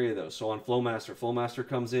into an area though. So on FlowMaster, FlowMaster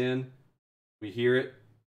comes in, we hear it,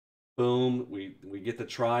 boom, we get the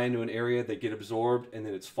try into an area, they get absorbed, and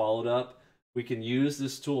then it's followed up. We can use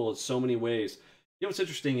this tool in so many ways. You know what's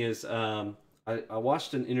interesting is I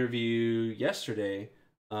watched an interview yesterday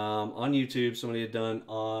on YouTube somebody had done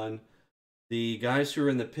on the guys who are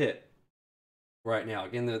in the pit right now.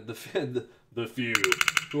 Again, the few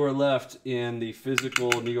who are left in the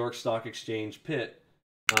physical New York Stock Exchange pit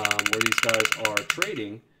where these guys are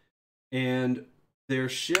trading, and their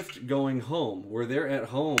shift going home, where they're at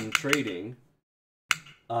home trading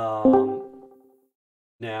now,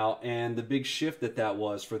 and the big shift that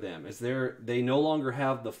was for them is they no longer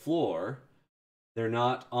have the floor. They're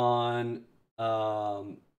not on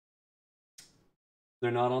the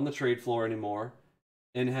trade floor anymore,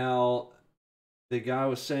 and how the guy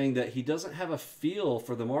was saying that he doesn't have a feel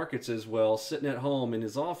for the markets as well sitting at home in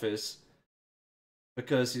his office,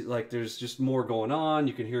 because like there's just more going on.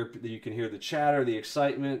 You can hear the chatter, the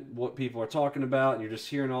excitement, what people are talking about, and you're just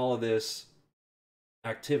hearing all of this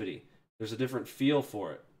activity. There's a different feel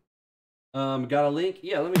for it. Got a link?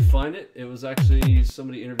 Yeah, let me find it. It was actually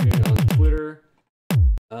somebody interviewing on Twitter.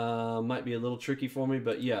 Might be a little tricky for me,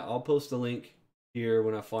 but yeah, I'll post a link here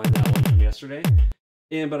when I find that one from yesterday.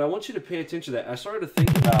 But I want you to pay attention to that. I started to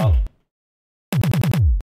think about,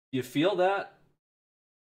 you feel that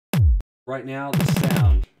right now, the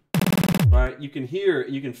sound, right? You can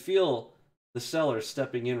feel the sellers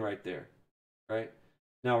stepping in right there, right?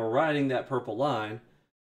 Now we're riding that purple line,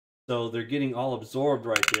 so they're getting all absorbed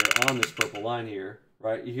right there on this purple line here,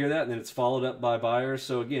 right? You hear that, and then it's followed up by buyers.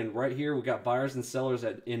 So again, right here, we got buyers and sellers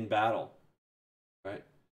in battle, right?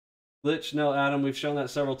 Glitch, no, Adam, we've shown that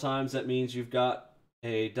several times. That means you've got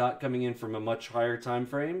a dot coming in from a much higher time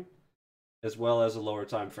frame as well as a lower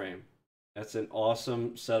time frame. That's an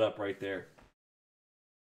awesome setup right there.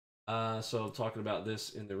 So talking about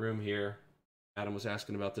this in the room here, Adam was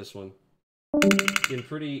asking about this one. In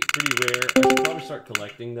pretty rare. I should probably start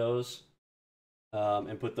collecting those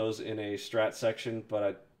and put those in a strat section, but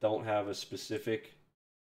I don't have a specific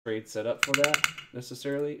trade set up for that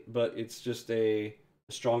necessarily. But it's just a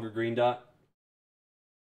stronger green dot.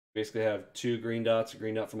 Basically have two green dots, a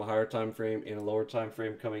green dot from a higher time frame and a lower time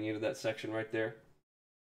frame coming into that section right there.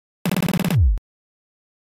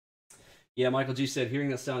 Yeah, Michael G said, hearing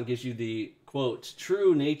that sound gives you the, quote,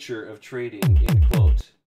 true nature of trading, end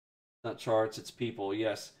quote. Not charts, it's people.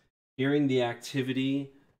 Yes, hearing the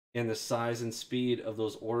activity and the size and speed of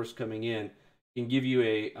those orders coming in can give you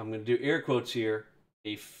a, I'm going to do air quotes here,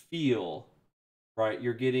 a feel, right?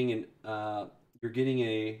 You're getting an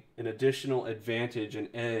additional advantage, an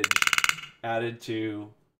edge added to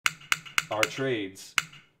our trades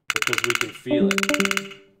because we can feel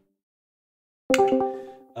it.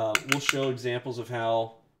 We'll show examples of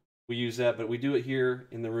how we use that, but we do it here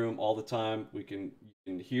in the room all the time. You can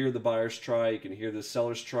hear the buyers try, you can hear the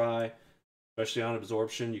sellers try, especially on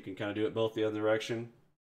absorption. You can kind of do it both the other direction.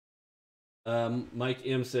 Mike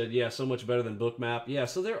M said, yeah, so much better than Bookmap. Yeah,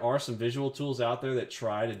 so there are some visual tools out there that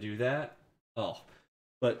try to do that. Oh,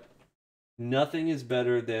 but nothing is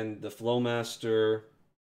better than the FlowMaster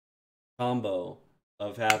combo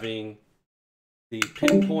of having the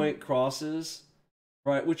pinpoint crosses,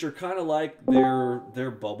 right, which are kind of like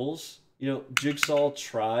their bubbles. You know, JigSaw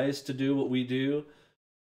tries to do what we do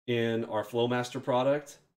in our FlowMaster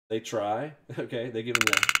product. They try, okay? They give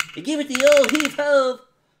it the old heave-ho.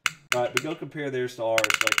 Right, but go compare theirs to ours.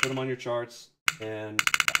 Like, put them on your charts, and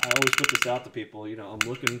I always put this out to people. You know, I'm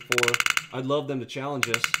looking for, I'd love them to challenge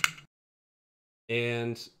us,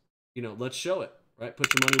 and, you know, let's show it, right?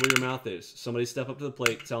 Put your money where your mouth is. Somebody step up to the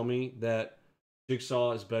plate, tell me that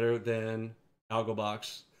JigSaw is better than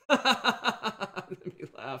AlgoBox. Let me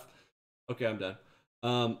laugh. Okay, I'm done.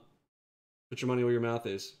 Put your money where your mouth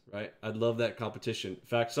is, right? I'd love that competition. In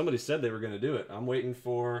fact, somebody said they were going to do it. I'm waiting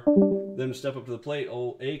for them to step up to the plate.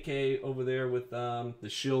 Old AK over there with the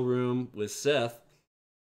shill room with Seth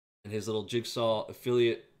and his little Jigsaw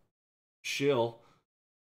affiliate shill.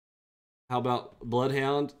 How about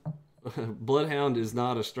Bloodhound? Bloodhound is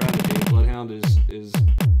not a strategy. Bloodhound is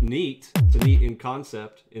neat. It's a neat in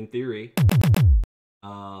concept, in theory.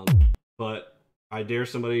 But I dare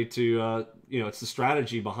somebody to, it's the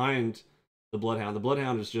strategy behind the Bloodhound. The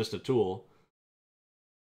Bloodhound is just a tool.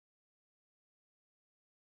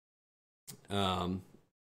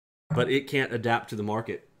 But it can't adapt to the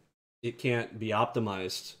market. It can't be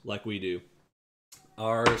optimized like we do.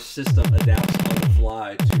 Our system adapts on the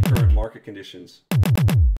fly to current market conditions.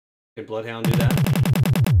 Can Bloodhound do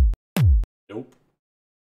that? Nope.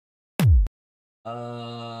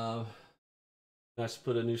 Nice to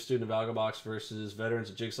put a new student of Algobox versus veterans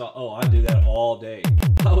of Jigsaw. Oh, I'd do that all day.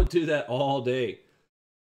 I would do that all day.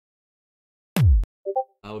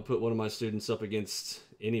 I would put one of my students up against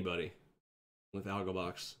anybody with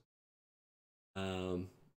Algobox. Oh,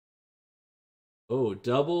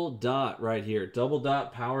 double dot right here. Double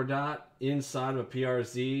dot, power dot inside of a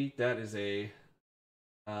PRZ. That is a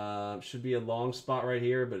should be a long spot right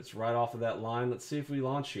here, but it's right off of that line. Let's see if we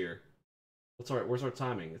launch here. Where's our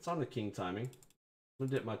timing? It's on the king timing. I'm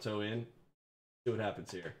gonna dip my toe in. See what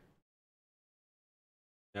happens here.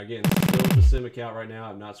 Now again, still with the sim account right now.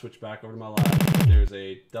 I've not switched back over to my live. There's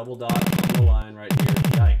a double dot on the line right here.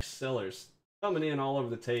 Yikes, sellers coming in all over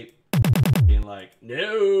the tape, being like,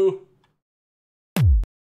 no.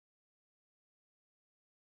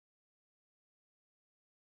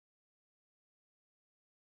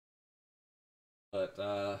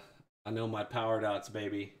 But I know my power dots,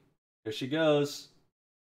 baby. There she goes.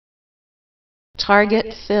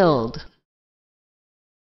 Target filled.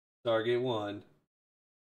 Target 1.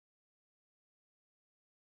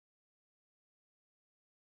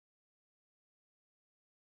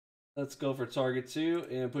 Let's go for target 2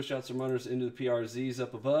 and push out some runners into the PRZs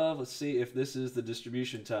up above. Let's see if this is the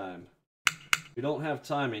distribution time. We don't have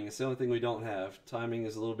timing. It's the only thing we don't have. Timing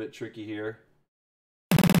is a little bit tricky here.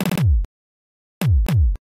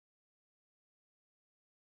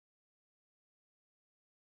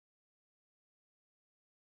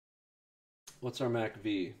 What's our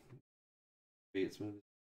MACV? It's moving.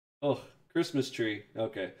 Oh, Christmas tree.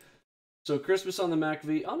 Okay. So Christmas on the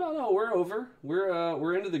MACV. Oh no, we're over.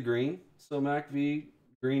 We're into the green. So MACV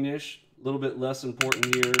greenish, a little bit less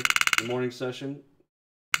important here. The morning session.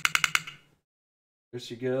 There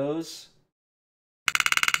she goes.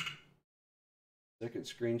 Second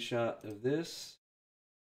screenshot of this.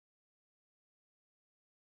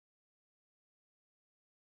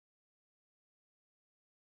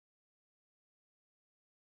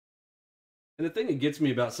 And the thing that gets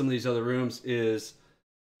me about some of these other rooms is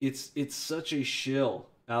it's such a shill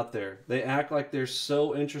out there. They act like they're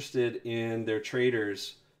so interested in their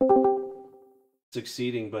traders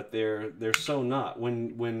succeeding, but they're so not.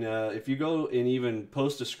 When if you go and even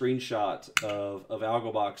post a screenshot of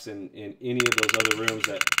Algobox in any of those other rooms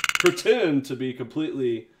that pretend to be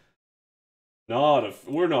completely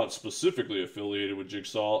we're not specifically affiliated with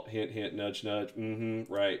Jigsaw, hint hint, nudge nudge,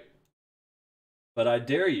 right. But I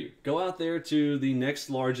dare you, go out there to the next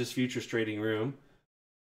largest futures trading room,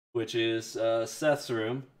 which is Seth's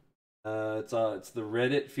room. It's the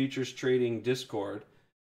Reddit Futures Trading Discord,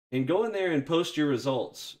 and go in there and post your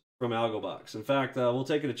results from Algobox. In fact, we'll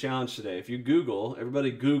take it a challenge today. If you Google,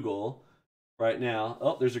 everybody Google right now.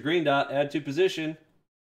 Oh, there's a green dot. Add to position.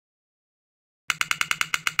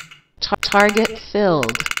 Target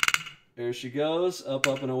filled. There she goes, up,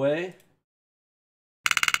 up, and away.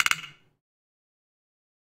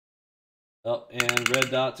 Oh, and red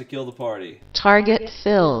dot to kill the party. Target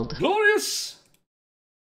filled. Glorious!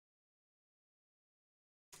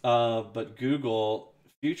 But Google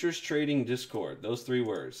Futures Trading Discord. Those 3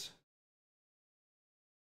 words.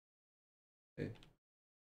 Okay.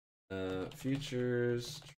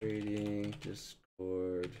 Futures Trading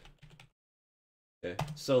Discord. Okay.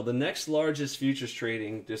 So the next largest futures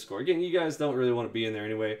trading Discord. Again, you guys don't really want to be in there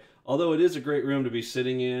anyway. Although it is a great room to be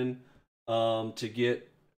sitting in to get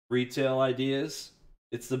retail ideas.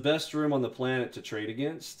 It's the best room on the planet to trade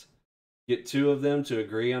against. Get 2 of them to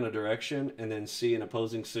agree on a direction and then see an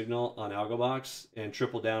opposing signal on Algobox and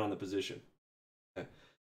triple down on the position. Okay.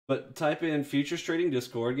 But type in Futures Trading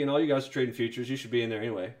Discord. Again, all you guys are trading futures. You should be in there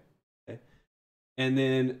anyway. Okay. And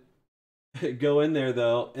then go in there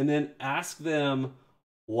though, and then ask them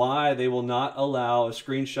why they will not allow a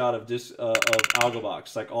screenshot of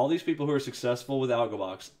Algobox. Like all these people who are successful with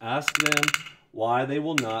Algobox, ask them why they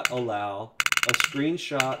will not allow a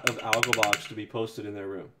screenshot of Algobox to be posted in their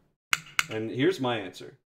room? And here's my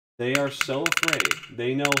answer. They are so afraid.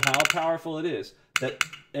 They know how powerful it is that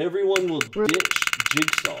everyone will ditch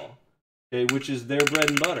JigSaw, okay, which is their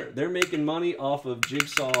bread and butter. They're making money off of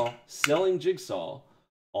JigSaw, selling JigSaw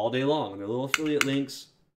all day long. Their little affiliate links.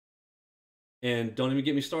 And don't even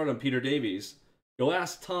get me started on Peter Davies. Go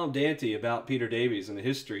ask Tom Dante about Peter Davies and the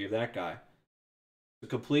history of that guy. It's a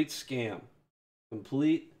complete scam.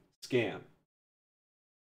 Complete scam.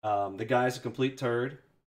 The guy's a complete turd.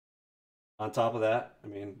 On top of that, I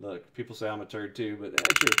mean, look, people say I'm a turd too, but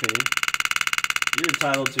that's your opinion. You're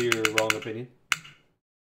entitled to your wrong opinion.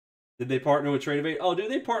 Did they partner with TradeAvate? Oh, dude,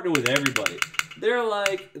 they partner with everybody. They're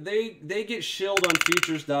like, they get shilled on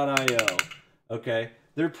futures.io. Okay?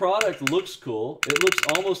 Their product looks cool. It looks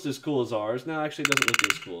almost as cool as ours. No, actually, it doesn't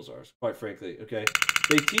look as cool as ours, quite frankly. Okay?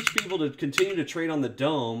 They teach people to continue to trade on the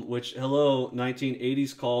dome, which, hello,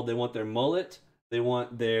 1980s called. They want their mullet, they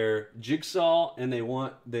want their JigSaw, and they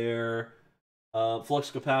want their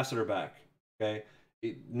flux capacitor back. Okay?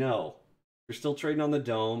 No. You're still trading on the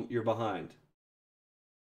dome. You're behind.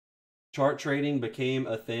 Chart trading became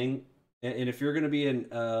a thing. And if you're going to be an...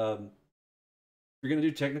 if you're going to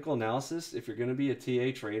do technical analysis, if you're going to be a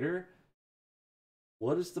TA trader,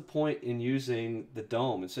 what is the point in using the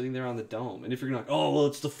dome and sitting there on the dome? And if you're like, oh, well,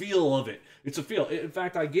 it's the feel of it. It's a feel. In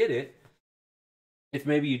fact, I get it. If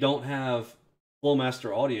maybe you don't have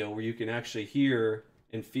FLOWMASTER audio where you can actually hear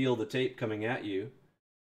and feel the tape coming at you,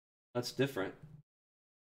 that's different.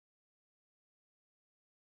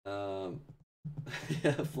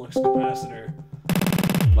 Yeah, flux capacitor.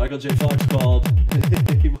 Michael J. Fox called.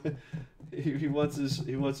 He wants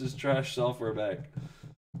his trash software back.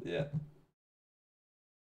 Yeah.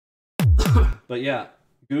 But yeah,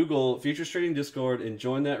 Google Futures Trading Discord and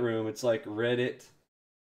join that room. It's like Reddit.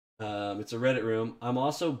 It's a Reddit room. I'm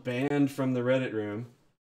also banned from the Reddit room.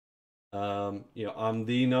 You know, I'm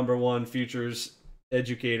the #1 futures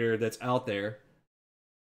educator that's out there,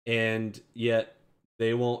 and yet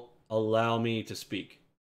they won't allow me to speak.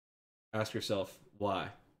 Ask yourself why.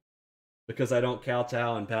 Because I don't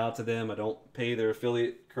kowtow and bow to them. I don't pay their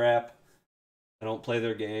affiliate crap. I don't play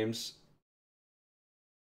their games.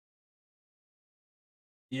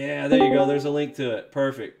 Yeah, there you go. There's a link to it.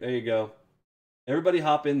 Perfect. There you go. Everybody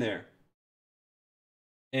hop in there.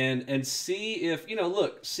 And see if, you know,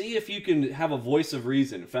 look, see if you can have a voice of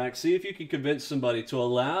reason. In fact, see if you can convince somebody to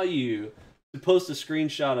allow you to post a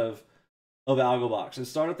screenshot of Algobox and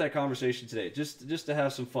start up that conversation today, just to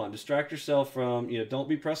have some fun. Distract yourself from, you know, don't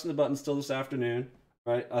be pressing the buttons till this afternoon,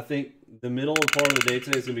 right? I think the middle part of the day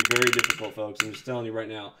today is going to be very difficult, folks. I'm just telling you right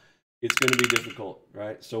now, it's going to be difficult,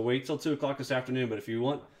 right? So wait till 2 o'clock this afternoon. But if you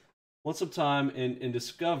want some time and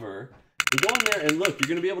discover, and go in there and look, you're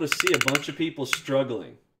going to be able to see a bunch of people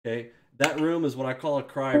struggling. Okay, that room is what I call a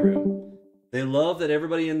cry room. They love that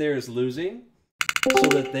everybody in there is losing, so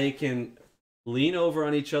that they can lean over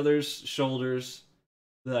on each other's shoulders,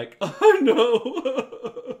 like, I know,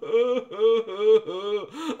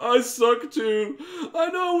 I suck too. I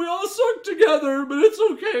know we all suck together, but it's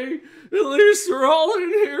okay. At least we're all in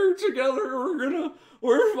here together.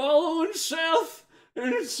 We're following Seth,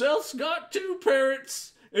 and Seth's got 2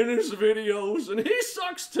 parrots in his videos, and he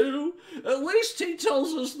sucks too. At least he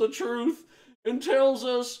tells us the truth and tells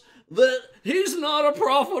us that he's not a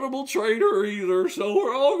profitable trader either, so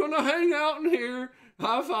we're all gonna hang out in here,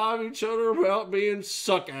 high-five each other about being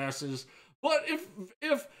suck-asses. But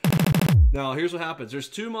if... Now, here's what happens. There's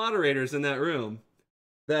 2 moderators in that room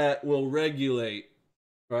that will regulate,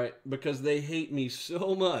 right? Because they hate me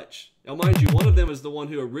so much. Now, mind you, one of them is the one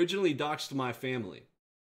who originally doxed my family.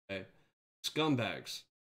 Okay? Scumbags.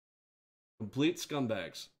 Complete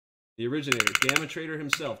scumbags. The originator, Gamma Trader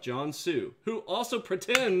himself, John Sue, who also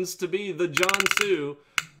pretends to be the John Sue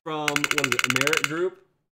from, what is it, Merit Group?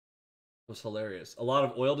 It was hilarious. A lot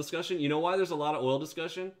of oil discussion. You know why there's a lot of oil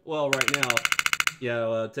discussion? Well, right now,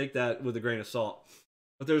 yeah, take that with a grain of salt.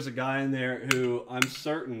 But there's a guy in there who I'm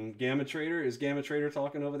certain, Gamma Trader, is Gamma Trader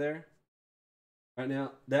talking over there? Right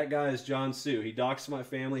now? That guy is John Sue. He doxed my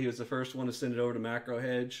family. He was the first one to send it over to Macro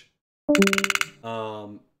Hedge.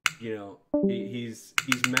 You know, he's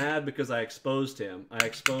mad because I exposed him.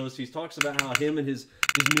 He talks about how him and his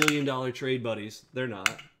 $1 million trade buddies, they're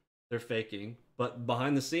not. They're faking. But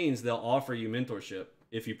behind the scenes, they'll offer you mentorship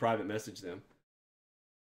if you private message them.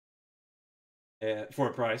 For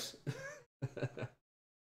a price.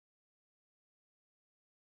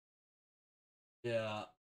 Yeah.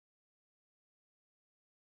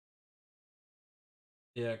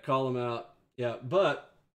 Yeah, call them out. Yeah,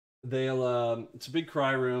 but they'll, it's a big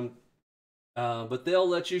cry room. But they'll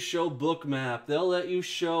let you show Bookmap. They'll let you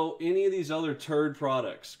show any of these other turd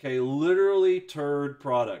products. Okay, literally turd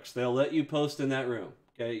products. They'll let you post in that room.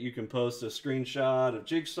 Okay, you can post a screenshot of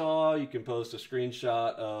JigSaw. You can post a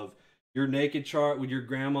screenshot of your naked chart with your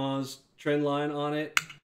grandma's trend line on it.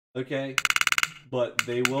 Okay, but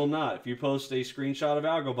they will not. If you post a screenshot of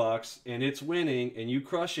AlgoBox and it's winning and you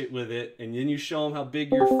crush it with it, and then you show them how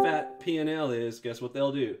big your fat P&L is, guess what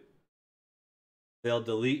they'll do? They'll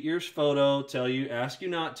delete your photo, tell you, ask you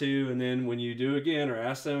not to, and then when you do again or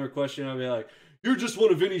ask them a question, I'll be like, "You're just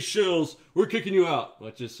one of Vinny's shills. We're kicking you out."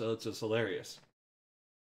 Which is it's just hilarious.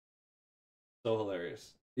 So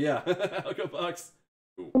hilarious. Yeah, AlgoBox.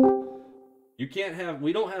 You can't have.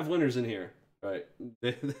 We don't have winners in here, right?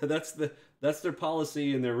 That's their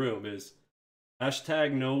policy in their room is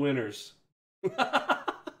hashtag no winners.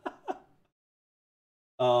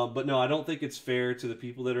 But no, I don't think it's fair to the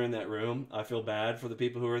people that are in that room. I feel bad for the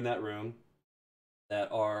people who are in that room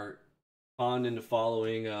that are conned into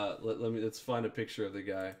following. Let's find a picture of the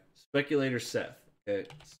guy. Speculator Seth. Okay,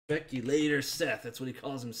 Speculator Seth. That's what he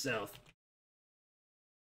calls himself.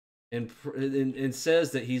 And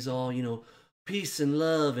says that he's all, you know, peace and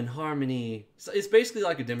love and harmony. So it's basically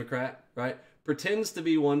like a Democrat, right? Pretends to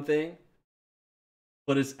be one thing,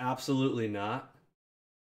 but it's absolutely not.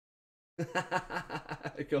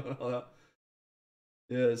 Going all out.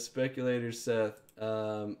 Yeah, Speculator Seth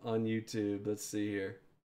on YouTube. Let's see here.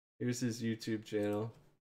 Here's his YouTube channel.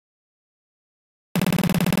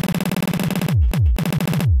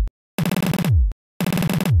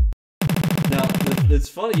 Now, it's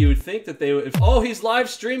funny. You would think that they would. Oh, he's live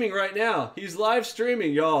streaming right now. He's live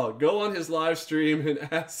streaming, y'all. Go on his live stream and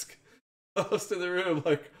ask host in the room,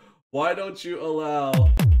 like, why don't you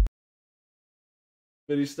allow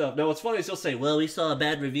stuff? Now, what's funny is he'll say, well, we saw a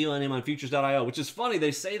bad review on him on futures.io, which is funny.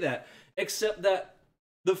 They say that, except that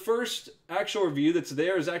the first actual review that's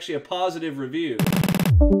there is actually a positive review.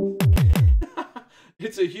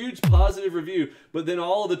 It's a huge positive review, but then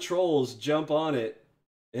all of the trolls jump on it,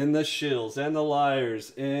 and the shills, and the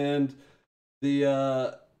liars, and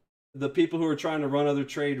the people who are trying to run other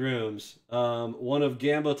trade rooms. One of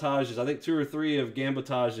Gambotage's, I think 2 or 3 of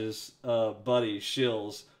Gambotage's buddies,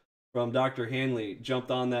 shills, from Dr. Hanley, jumped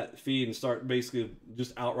on that feed and start basically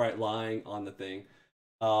just outright lying on the thing.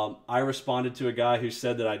 I responded to a guy who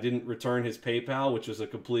said that I didn't return his PayPal, which was a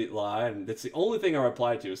complete lie, and that's the only thing I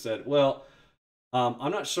replied to. Said, well,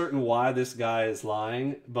 I'm not certain why this guy is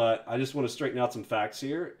lying, but I just want to straighten out some facts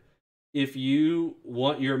here. If you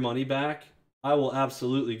want your money back, I will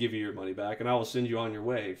absolutely give you your money back, and I will send you on your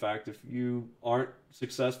way. In fact, if you aren't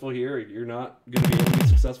successful here, you're not going to be able to be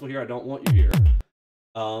successful here, I don't want you here.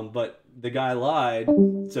 But the guy lied,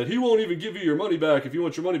 said he won't even give you your money back if you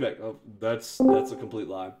want your money back. Oh, that's a complete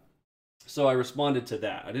lie. So I responded to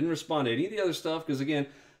that. I didn't respond to any of the other stuff because, again,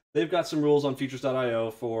 they've got some rules on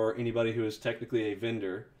futures.io for anybody who is technically a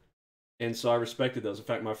vendor. And so I respected those. In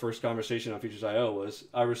fact, my first conversation on futures.io was,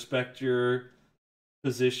 I respect your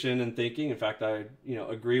position and thinking. In fact, I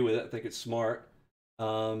agree with it. I think it's smart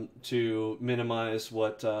to minimize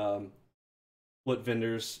what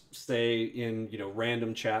vendors say in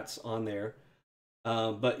random chats on there.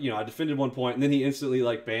 But I defended one point, and then he instantly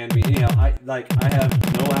banned me. Anyhow, I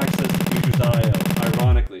have no access to futures.io.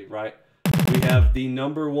 Ironically, right? We have the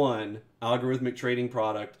 #1 algorithmic trading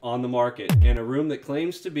product on the market, and a room that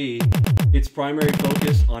claims to be its primary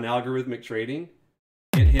focus on algorithmic trading.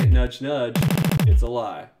 Hint, hint, nudge, nudge. It's a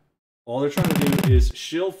lie. All they're trying to do is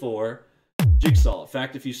shill for JigSaw. In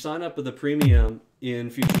fact, if you sign up with the premium in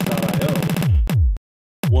futures.io,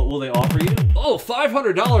 what will they offer you? Oh,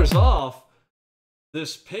 $500 off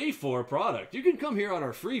this pay-for product. You can come here on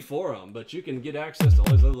our free forum, but you can get access to all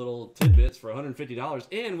these other little tidbits for $150,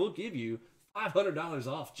 and we'll give you $500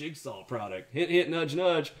 off JigSaw product. Hint, hint, nudge,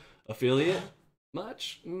 nudge. Affiliate?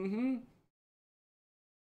 Much? Mm-hmm.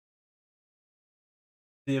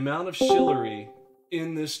 The amount of shillery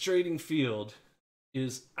in this trading field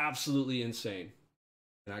is absolutely insane,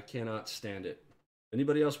 and I cannot stand it.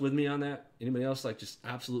 Anybody else with me on that? Anybody else just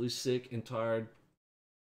absolutely sick and tired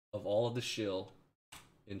of all of the shill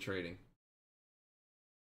in trading?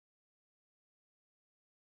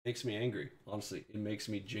 Makes me angry, honestly. It makes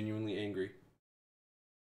me genuinely angry.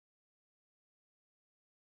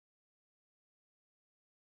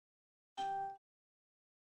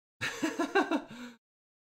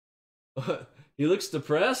 He looks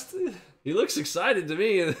depressed. He looks excited to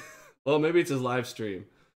me. Well, maybe it's his live stream.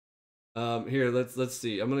 Here, let's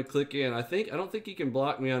see. I'm gonna click in. I don't think he can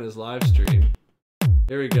block me on his live stream.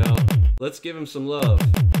 Here we go. Let's give him some love.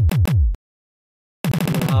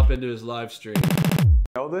 I'm gonna hop into his live stream.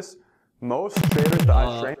 Know this? Most traders that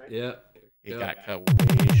I train. Yeah. it got cut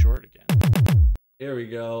way short again. Here we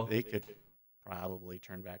go. They could probably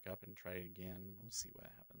turn back up and try it again. We'll see what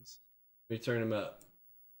happens. Let me turn him up.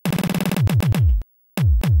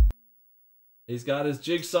 He's got his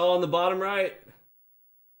jigsaw on the bottom right.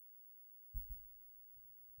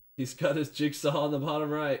 He's got his jigsaw on the bottom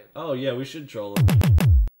right. Oh yeah, we should troll him.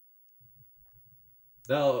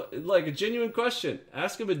 Now, like a genuine question.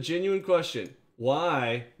 Ask him a genuine question.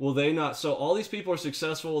 Why will they not? So all these people are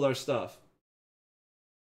successful with our stuff.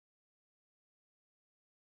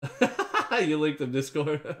 You linked them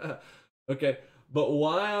Discord. Okay. But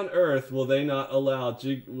why on earth will they not allow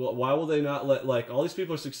why will they not let, like, all these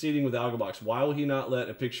people are succeeding with Algobox. Why will he not let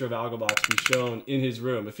a picture of Algobox be shown in his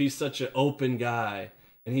room if he's such an open guy?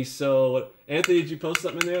 And he's so... Anthony, did you post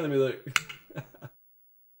something in there? Let me look.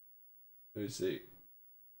 Let me see.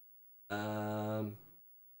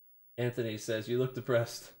 Anthony says, you look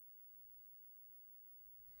depressed.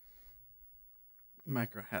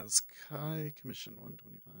 Micro has Kai commission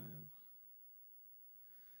 125.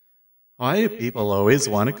 Why do people always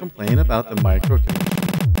want to complain about the micro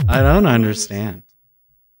commission? I don't understand.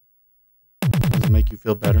 Does it make you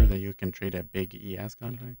feel better that you can trade a big ES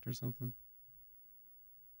contract or something?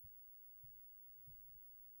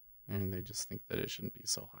 And they just think that it shouldn't be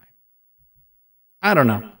so high. I don't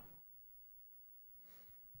know.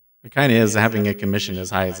 It kind of is. Having a commission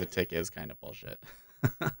as high as a tick is kind of bullshit.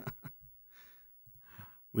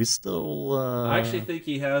 We still... I actually think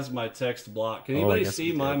he has my text blocked. Can anybody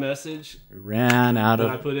see my message? We ran out of...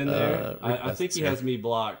 I put in there? I think he has me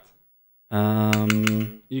blocked.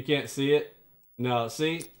 You can't see it? No,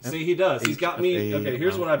 see? Yep. See, he does. He's got me... Okay,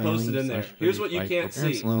 here's what I posted in there. Here's what you can't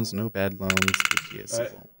see. Loans, no bad loans.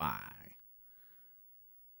 Right. Bye.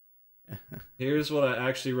 Here's what I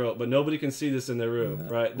actually wrote, but nobody can see this in their room,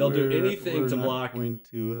 right? They'll do anything to block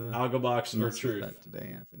Algobox or Truth. That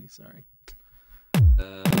today, Anthony. Sorry.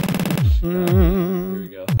 Here we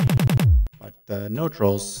go. But no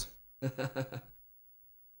trolls.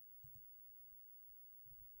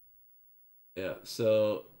 Yeah,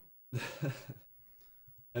 so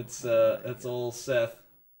that's old Seth.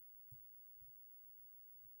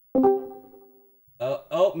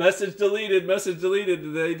 Oh, message deleted. Message deleted.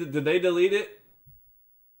 Did they delete it?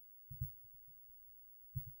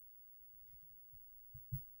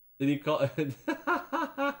 Did he call it?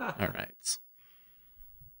 All right.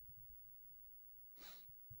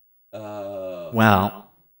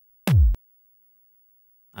 Well,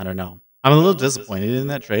 I don't know. I'm a little disappointed in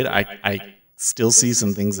that trade. I still see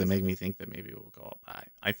some things that make me think that maybe it will go up high.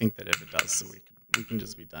 I think that if it does, so we can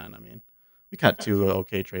just be done. I mean, we got two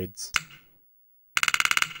okay trades.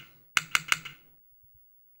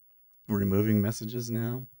 Removing messages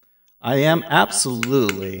now. I am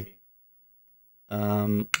absolutely.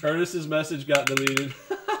 Curtis's message got deleted.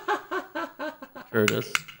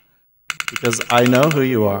 Curtis, because I know who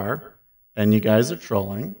you are, and you guys are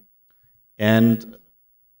trolling, and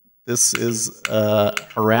this is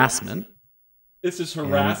harassment. This is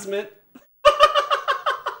harassment?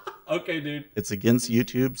 Okay, dude. It's against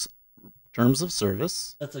YouTube's terms of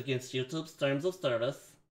service. That's against YouTube's terms of service.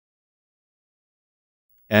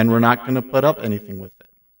 And we're not going to put up anything with it.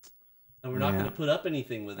 And we're not going to put up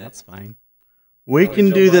anything with it. That's fine. We can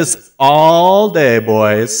do this all day,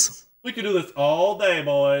 boys. We can do this all day,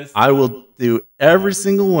 boys. I will do every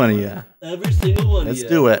single one of you. Every single one of you. Let's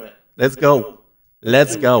do it. Let's go.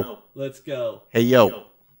 Let's go. Let's go. Hey, yo.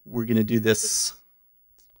 We're going to do this.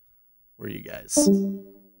 Where are you guys?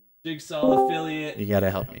 JigSaw affiliate. You got to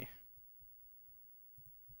help me.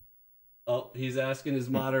 Oh, he's asking his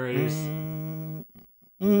moderators.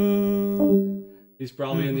 He's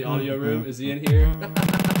probably in the audio room. Is he in here?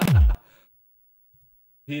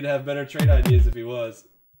 He'd have better trade ideas if he was.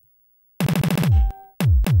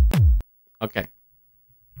 Okay.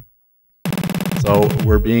 So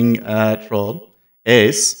we're being trolled.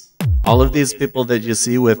 Ace, all of these people that you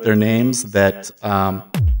see with their names that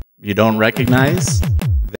you don't recognize.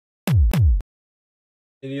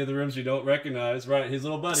 Any of the rooms you don't recognize, right? His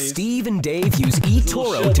little buddies. Steve and Dave use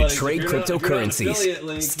eToro to trade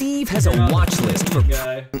cryptocurrencies. Steve has a watch list for...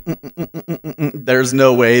 There's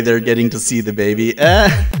no way they're getting to see the baby.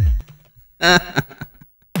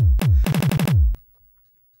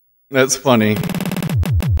 That's funny.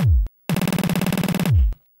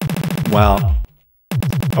 Wow.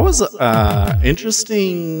 That was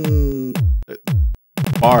interesting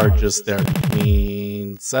bar just there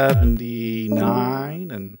between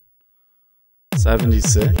 79 and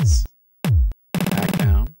 76. Back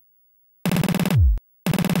down.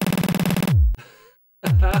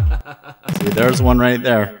 See, there's one right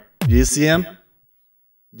there. Do you see him?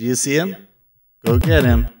 Do you see him? Go get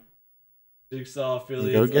him. JigSaw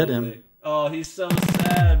affiliate. Go get him. Oh, he's so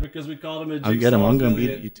sad because we called him a JigSaw I'll get him. I'm going to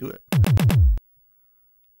affiliate. beat you to it.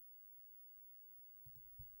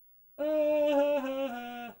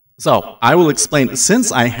 So I will explain.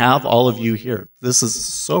 Since I have all of you here, this is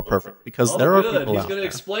so perfect because there are people He's out going to there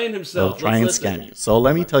explain that himself. will try and scam you. So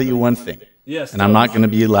let me tell you one thing. Yes. And I'm not going to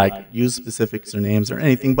be like use specifics or names or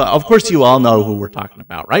anything, but of course you all know who we're talking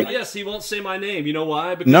about, right? Yes, he won't say my name. You know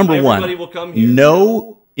why? Because Number everybody one, will come here.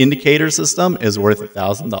 no indicator system is worth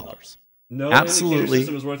 $1,000. No Absolutely indicator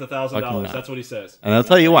system is worth $1,000. That's what he says. And I'll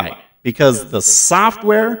tell you why. Because the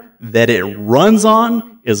software that it runs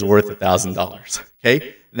on is worth $1,000.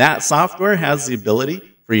 Okay? That software has the ability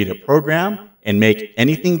for you to program and make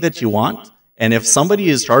anything that you want. And if somebody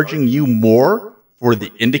is charging you more for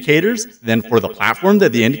the indicators than for the platform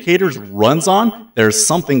that the indicators runs on, there's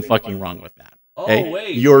something fucking wrong with that. Okay? Oh,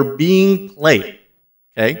 wait. You're being played.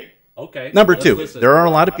 Okay? Okay. Number two, there are a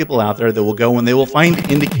lot of people out there that will go and they will find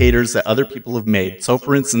indicators that other people have made. So,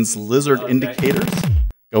 for instance, lizard indicators.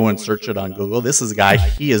 Go and search it on Google. This is a guy.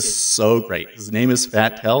 He is so great. His name is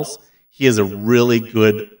Fat Tells. He is a really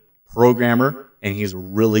good programmer, and he's a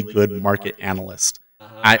really good market analyst.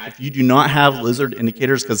 If you do not have lizard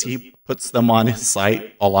indicators, because he puts them on his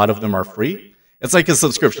site, a lot of them are free. It's like a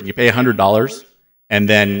subscription. You pay $100, and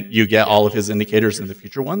then you get all of his indicators in the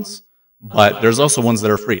future ones. But there's also ones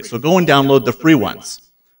that are free. So go and download the free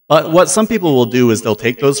ones. But what some people will do is they'll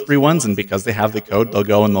take those free ones, and because they have the code, they'll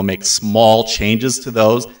go and they'll make small changes to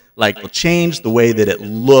those. Like they'll change the way that it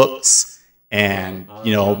looks and,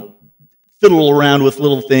 you know, fiddle around with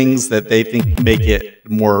little things that they think make it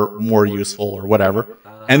more useful or whatever.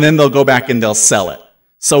 And then they'll go back and they'll sell it.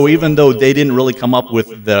 So even though they didn't really come up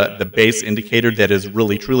with the base indicator that is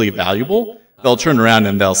really, truly valuable, they'll turn around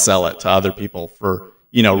and they'll sell it to other people for,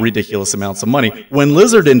 you know, ridiculous amounts of money. When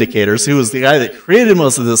Lizard Indicators, who is the guy that created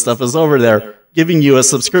most of this stuff, is over there giving you a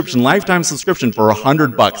subscription, lifetime subscription for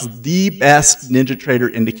 $100, the best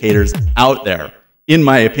NinjaTrader indicators out there, in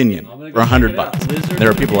my opinion, for $100.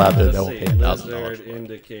 There are people out there that will pay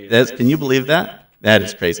 $1,000. Can you believe that? That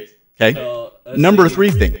is crazy. Okay. Number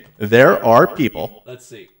three thing, there are people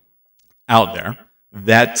out there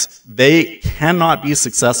that they cannot be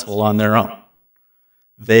successful on their own.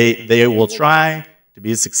 They will try to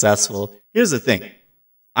be successful. Here's the thing.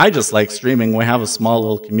 I just like streaming. We have a small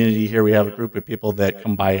little community here. We have a group of people that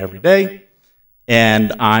come by every day.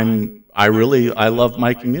 And I love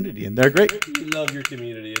my community, and they're great. You love your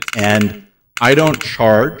community. And I don't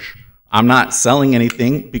charge. I'm not selling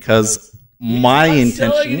anything because my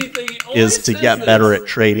intention is to get better at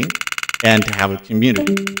trading and to have a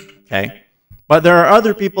community. Okay? But there are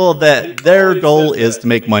other people that their goal is to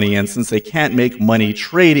make money, and since they can't make money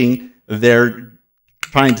trading, they're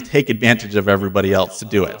trying to take advantage of everybody else to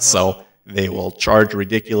do it. So they will charge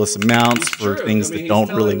ridiculous amounts for things that don't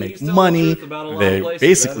really make money. They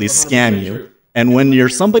basically scam you. And when you're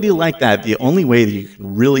somebody like that, the only way that you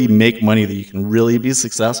can really make money, that you can really be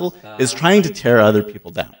successful, is trying to tear other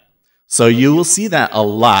people down. So you will see that a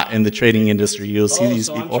lot in the trading industry. You'll see these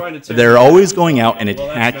people. They're always going out and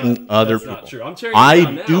attacking other people.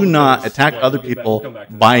 I do not attack other people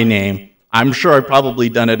by name. I'm sure I've probably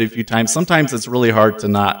done it a few times. Sometimes it's really hard to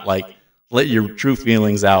not like let your true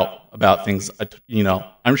feelings out about things. You know,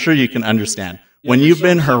 I'm sure you can understand. When you've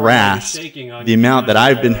been harassed, the amount that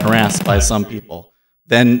I've been harassed by some people,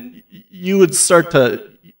 then you would start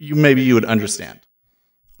to, maybe you would understand.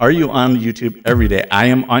 Are you on YouTube every day? I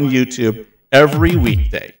am on YouTube every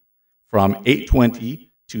weekday from 8:20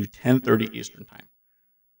 to 10:30 Eastern Time.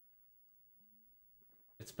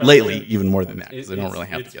 Lately, even more than that, because I don't really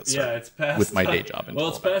have to get started with my day job. Well,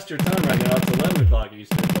 it's past your time right now. It's 11 o'clock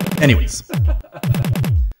Eastern. Anyways,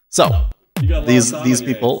 so these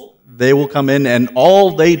people, they will come in, and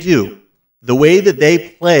all they do, the way that they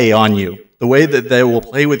play on you, the way that they will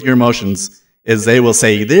play with your emotions, is they will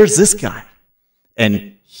say, "There's this guy,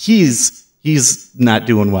 and he's not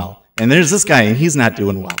doing well, and there's this guy, and he's not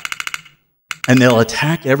doing well," and they'll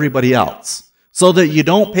attack everybody else, so that you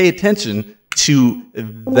don't pay attention to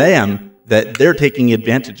them, that they're taking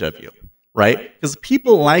advantage of you, right? Because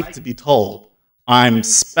people like to be told, I'm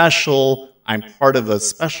special, I'm part of a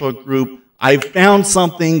special group, I've found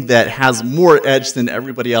something that has more edge than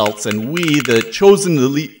everybody else, and we, the chosen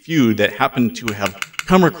elite few that happen to have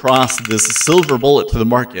come across this silver bullet to the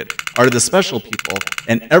market, are the special people,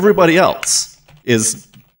 and everybody else is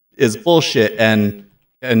bullshit and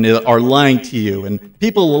are lying to you, and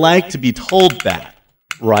people like to be told that.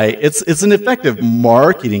 Right? It's an effective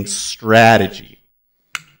marketing strategy.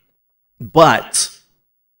 But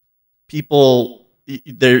people,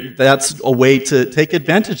 that's a way to take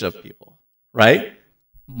advantage of people, right?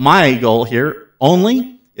 My goal here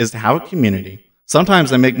only is to have a community.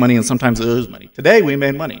 Sometimes I make money and sometimes I lose money. Today we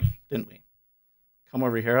made money, didn't we? Come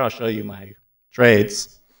over here, I'll show you my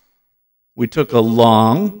trades. We took a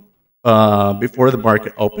long before the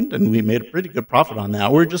market opened and we made a pretty good profit on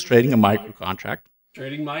that. We're just trading a micro contract.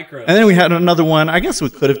 Trading micro. And then we had another one. I guess we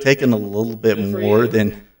could have taken a little bit more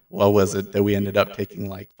than, what was it, that we ended up taking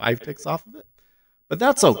like 5 ticks off of it. But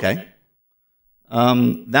that's okay.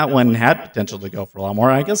 That one had potential to go for a lot more.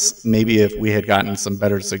 I guess maybe if we had gotten some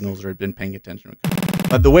better signals or had been paying attention.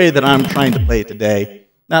 But the way that I'm trying to play it today,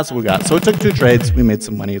 that's what we got. So it took 2 trades. We made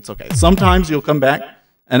some money. It's okay. Sometimes you'll come back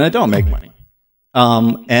and I don't make money.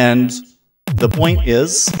 And the point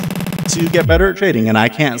is to get better at trading. And I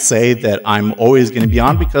can't say that I'm always going to be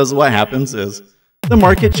on, because what happens is the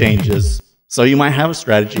market changes. So you might have a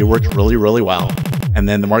strategy, it works really, really well. And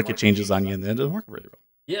then the market changes on you and then it doesn't work very well.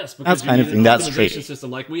 Yes, because that's kind of thing. That's trading.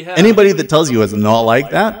 System like we have. Anybody that tells you it's not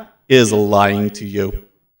like that is lying to you.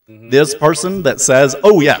 This person that says,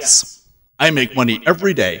 "Oh yes, I make money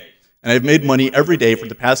every day, and I've made money every day for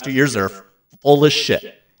the past 2 years," are full of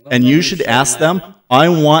shit. And you should ask them, "I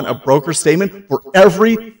want a broker statement for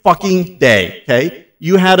every fucking day." Okay?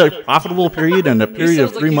 You had a profitable period and a period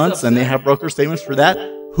of 3 months, and they have broker statements for that.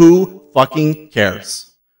 Who fucking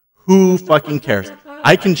cares? Who fucking cares?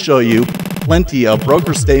 I can show you plenty of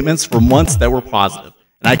broker statements for months that were positive.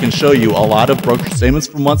 And I can show you a lot of broker statements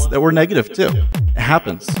for months that were negative too. It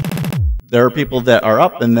happens. There are people that are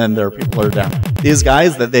up and then there are people that are down. These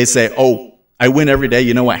guys that they say, "Oh, I win every day,"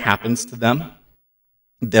 you know what happens to them?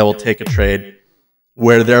 They will take a trade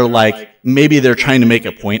where they're like, maybe they're trying to make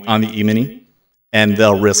a point on the Emini and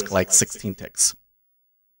they'll risk like 16 ticks.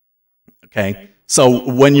 Okay?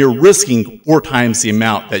 So when you're risking 4 times the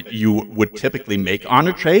amount that you would typically make on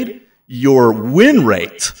a trade, your win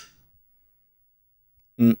rate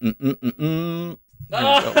when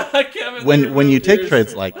you take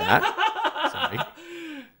trades like that, sorry.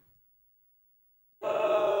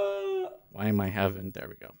 Why am I having, there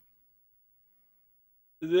we go.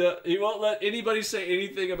 He won't let anybody say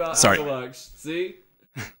anything about Alphabugs. See?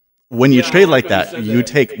 When you trade like that, you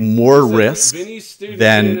take more risk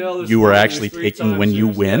than you are actually taking when you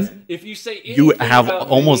win. You have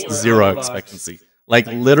almost zero expectancy. Like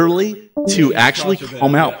literally, to actually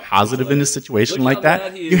come out positive in a situation like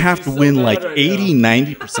that, you have to win like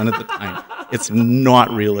 80–90% of the time. It's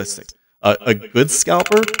not realistic. A good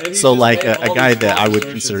scalper, so like a guy that I would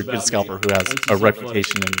consider a good scalper who has a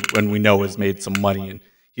reputation and when we know has made some money and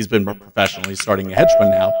he's been professionally starting a hedge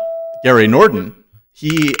fund now, Gary Norton,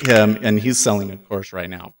 and he's selling a course right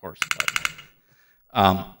now, of course. But,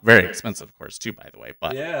 very expensive course too, by the way.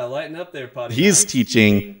 But yeah, lighten up there, buddy. He's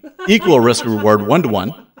teaching equal risk reward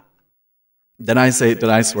 1-to-1. Did I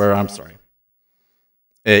swear? I'm sorry.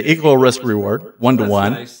 Equal risk reward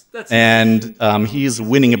 1-to-1, nice. And he's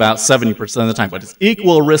winning about 70% of the time. But it's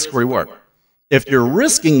equal risk reward. If you're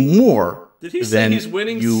risking more, did he say he's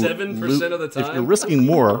winning 7% of the time? If you're risking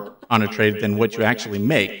more on a trade than what you actually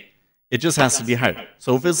make, it just has to be higher.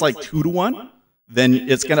 So if it's like 2-to-1, then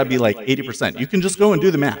it's going to be like 80%. You can just go and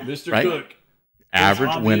do the math, Mr. right? Cook,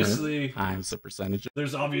 average winner times the percentage.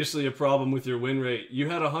 There's obviously a problem with your win rate. You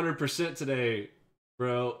had 100% today,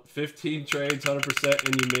 bro. 15 trades, 100%,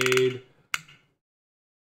 and you made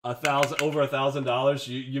over $1,000.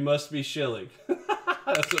 You must be shilling.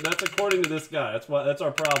 that's according to this guy. That's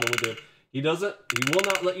our problem with him. He will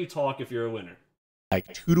not let you talk if you're a winner.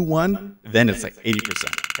 Like 2-to-1, then it's like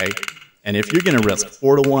 80%. Okay, and if you're going to risk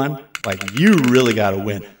 4-to-1, like you really got to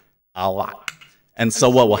win a lot. And so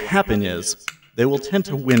what will happen is they will tend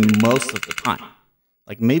to win most of the time,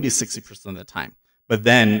 like maybe 60% of the time. But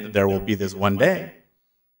then there will be this one day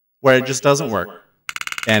where it just doesn't work,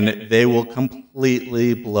 and they will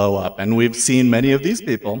completely blow up. And we've seen many of these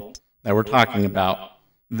people that we're talking about.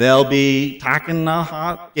 They'll be talking a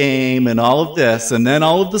hot game and all of this, and then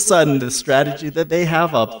all of a sudden the strategy that they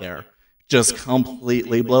have up there just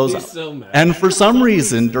completely blows up. So and for some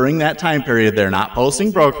reason, during that time period, they're not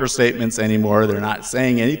posting broker statements anymore. They're not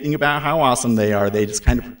saying anything about how awesome they are. They just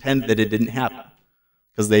kind of pretend that it didn't happen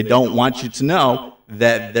because they don't want you to know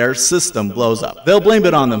that their system blows up. They'll blame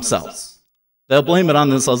it on themselves. They'll blame it on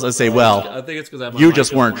themselves. They say, well, I think it's because you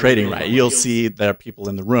just weren't trading right. You'll see there are people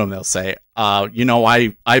in the room. They'll say, I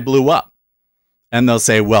blew up. And they'll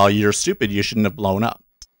say, well, you're stupid. You shouldn't have blown up.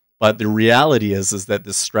 But the reality is that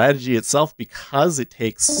the strategy itself, because it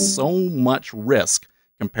takes so much risk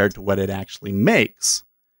compared to what it actually makes,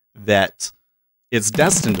 that it's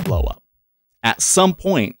destined to blow up. At some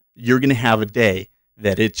point, you're going to have a day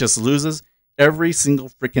that it just loses every single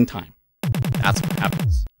freaking time. That's what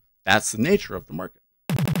happens. That's the nature of the market.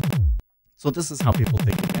 So this is how people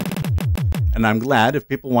take advantage of you. And I'm glad if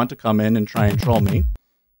people want to come in and try and troll me,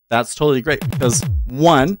 that's totally great. Because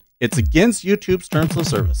one, it's against YouTube's terms of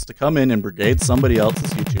service to come in and brigade somebody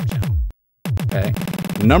else's YouTube channel. Okay.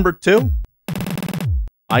 Number two,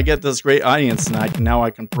 I get this great audience, and I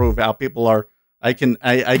can prove how people are. I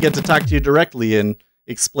get to talk to you directly and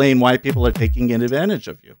explain why people are taking advantage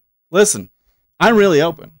of you. Listen, I'm really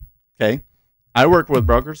open. Okay, I work with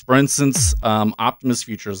brokers. For instance, Optimus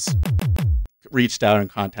Futures reached out and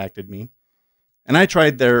contacted me, and I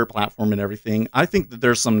tried their platform and everything. I think that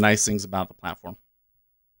there's some nice things about the platform.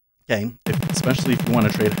 Okay, especially if you want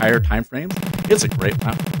to trade higher time frames, it's a great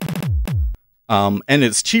platform. And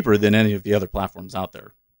it's cheaper than any of the other platforms out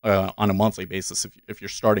there on a monthly basis if you're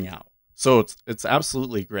starting out. So it's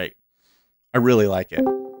absolutely great. I really like it.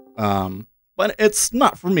 But it's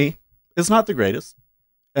not for me. It's not the greatest.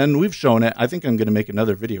 And we've shown it. I think I'm going to make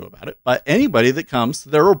another video about it. But anybody that comes,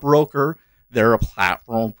 they're a broker, they're a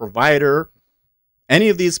platform provider. Any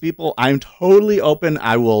of these people, I'm totally open.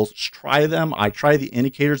 I will try them. I try the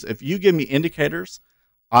indicators. If you give me indicators,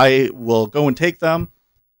 I will go and take them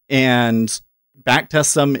and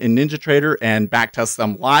backtest them in NinjaTrader and backtest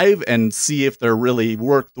them live and see if they're really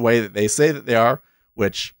work the way that they say that they are,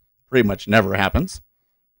 which pretty much never happens.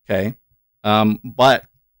 Okay. But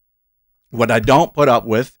what I don't put up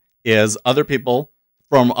with is other people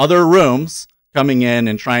from other rooms coming in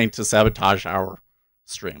and trying to sabotage our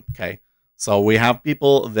stream. Okay. So we have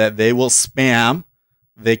people that they will spam.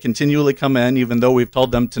 They continually come in, even though we've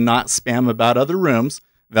told them to not spam about other rooms.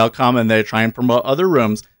 They'll come and they try and promote other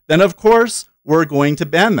rooms. Then, of course, we're going to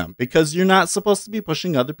ban them because you're not supposed to be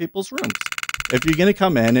pushing other people's rooms. If you're going to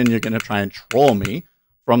come in and you're going to try and troll me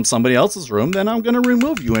from somebody else's room, then I'm going to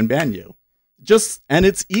remove you and ban you. And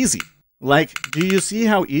it's easy. Like, do you see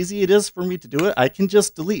how easy it is for me to do it? I can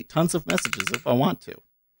just delete tons of messages if I want to.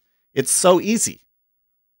 It's so easy.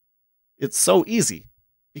 It's so easy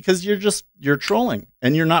because you're trolling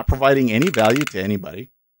and you're not providing any value to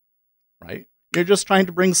anybody, right? You're just trying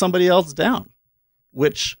to bring somebody else down,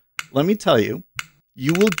 which, let me tell you,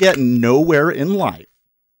 you will get nowhere in life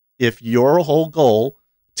if your whole goal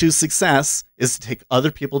to success is to take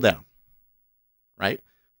other people down, right?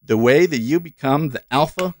 The way that you become the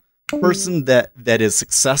alpha person that is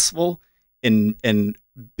successful and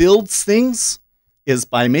builds things is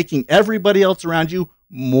by making everybody else around you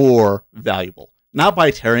more valuable, not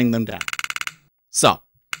by tearing them down. So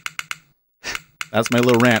that's my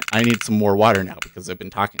little rant. I need some more water now because I've been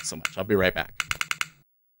talking so much. I'll be right back.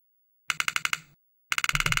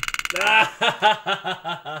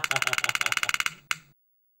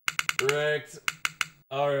 Correct.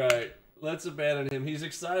 All right. Let's abandon him. He's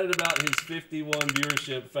excited about his 51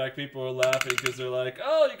 viewership. In fact, people are laughing because they're like,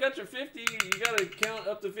 oh, you got your 50. You got to count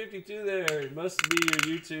up to 52 there. It must be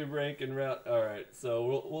your YouTube rank and route. All right.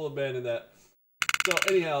 So we'll abandon that. So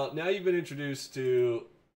anyhow, now you've been introduced to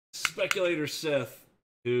Speculator Seth,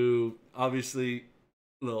 who obviously,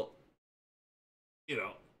 well, you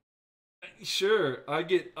know, sure,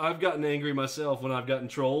 I've gotten angry myself when I've gotten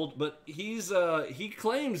trolled, but he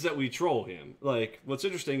claims that we troll him. Like, what's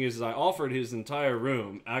interesting is I offered his entire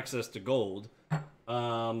room access to gold.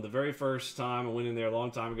 The very first time I went in there a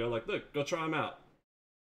long time ago, like, look, go try him out.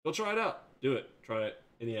 Go try it out. Do it. Try it.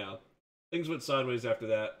 Anyhow, things went sideways after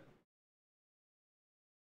that.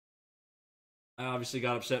 I obviously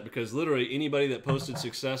got upset because literally anybody that posted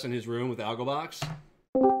success in his room with Algobox,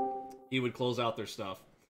 he would close out their stuff.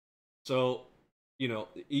 So, you know,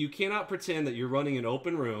 you cannot pretend that you're running an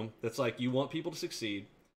open room that's like you want people to succeed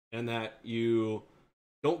and that you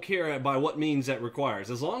don't care by what means that requires.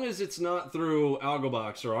 As long as it's not through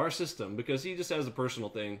Algobox or our system, because he just has a personal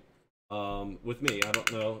thing with me. I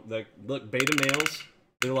don't know. Like, look, beta males,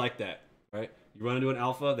 they're like that, right? You run into an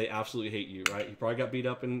alpha, they absolutely hate you, right? You probably got beat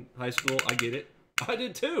up in high school. I get it. I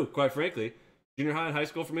did too, quite frankly. Junior high and high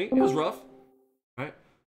school for me, it was rough, right?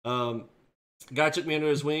 Guy took me under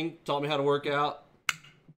his wing, taught me how to work out,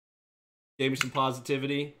 gave me some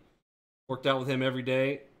positivity, worked out with him every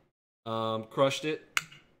day, crushed it.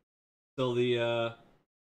 Till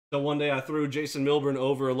one day I threw Jason Milburn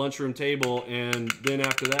over a lunchroom table, and then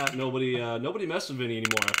after that, nobody messed with Vinny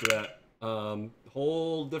anymore after that.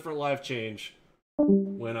 Whole different life change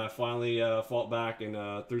when I finally fought back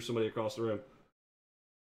and threw somebody across the room.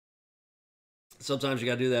 Sometimes you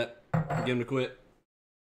gotta do that, get him to quit.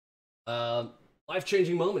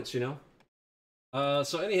 Life-changing moments, you know.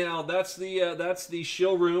 So anyhow, that's the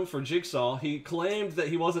shill room for JigSaw. He claimed that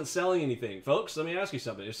he wasn't selling anything. Folks, let me ask you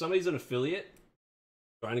something. If somebody's an affiliate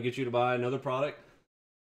trying to get you to buy another product,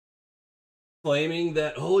 claiming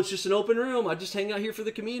that, oh, it's just an open room. I just hang out here for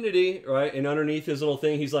the community, right? And underneath his little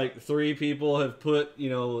thing, he's like, 3 people have put, you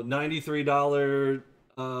know, $93.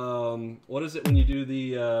 What is it when you do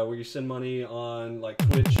the where you send money on like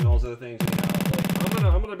Twitch and all those other things? Like,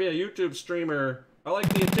 I'm gonna be a YouTube streamer. I like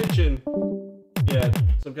the attention. Yeah,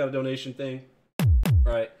 some kind of donation thing,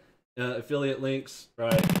 right? Affiliate links,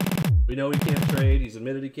 right? We know he can't trade. He's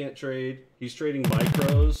admitted he can't trade. He's trading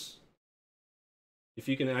micros. If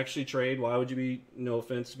you can actually trade, why would you be, no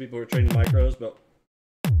offense to people who are trading micros, but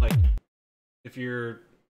like if you're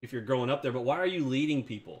growing up there, but why are you leading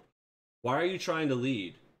people? Why are you trying to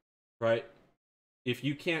lead, right? If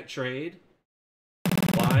you can't trade,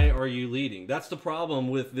 why are you leading? That's the problem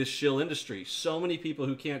with this shill industry. So many people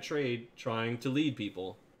who can't trade trying to lead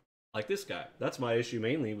people, like this guy. That's my issue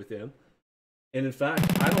mainly with him. And in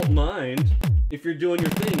fact, I don't mind if you're doing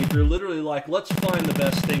your thing. If you're literally like, let's find the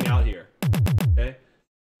best thing out here, okay?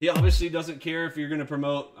 He obviously doesn't care if you're going to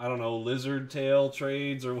promote, I don't know, lizard tail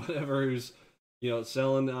trades or whatever, who's, you know,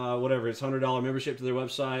 selling whatever, it's $100 membership to their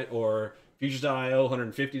website, or futures.io,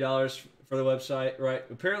 $150 for the website, right?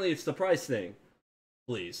 Apparently it's the price thing.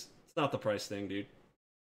 Please. It's not the price thing, dude.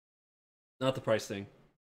 Not the price thing.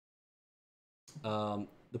 The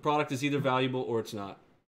product is either valuable or it's not.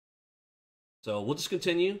 So we'll just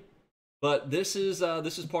continue. But this is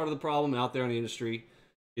part of the problem out there in the industry,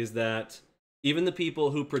 is that even the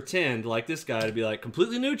people who pretend, like this guy, to be like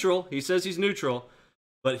completely neutral, he says he's neutral,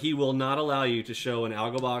 but he will not allow you to show an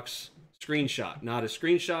AlgoBox screenshot. Not a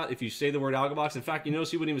screenshot if you say the word AlgoBox. In fact, you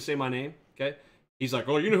notice he wouldn't even say my name, okay? He's like,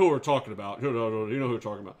 oh, you know who we're talking about. You know who we're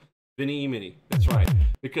talking about. Vinny Emini. That's right.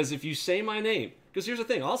 Because if you say my name, because here's the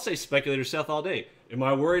thing, I'll say Speculator Seth all day. Am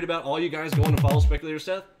I worried about all you guys going to follow Speculator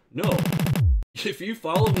Seth? No. If you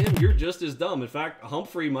follow him, you're just as dumb. In fact,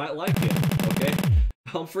 Humphrey might like him, okay?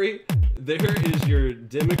 Humphrey, there is your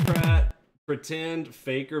Democrat pretend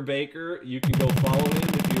faker baker. You can go follow him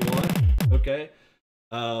if you want, okay?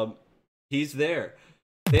 He's there.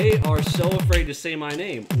 They are so afraid to say my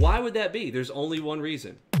name. Why would that be? There's only one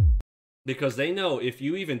reason. Because they know if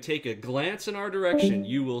you even take a glance in our direction,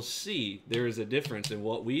 you will see there is a difference in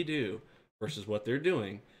what we do versus what they're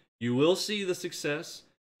doing. You will see the success.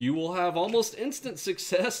 You will have almost instant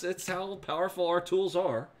success. That's how powerful our tools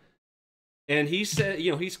are. And he said,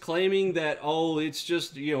 you know, he's claiming that, oh, it's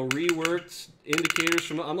just, you know, reworked indicators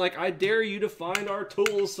from, I'm like, I dare you to find our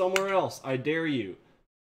tools somewhere else. I dare you.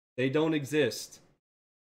 They don't exist.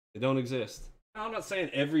 They don't exist. I'm not saying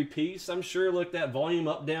every piece. I'm sure, look, that volume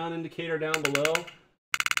up down indicator down below.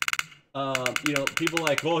 You know, people are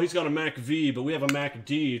like, oh, he's got a Mac V, but we have a Mac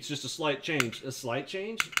D. It's just a slight change. A slight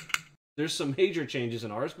change? There's some major changes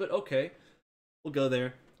in ours, but okay. We'll go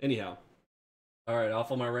there. Anyhow. All right,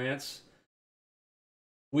 off on my rants.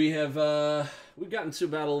 We have, we've gotten to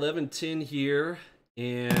about 11:10 here,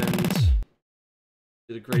 and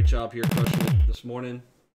did a great job here crushing it this morning.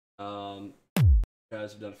 You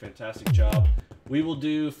guys have done a fantastic job. We will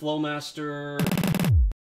do FLOWMASTer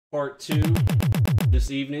Part 2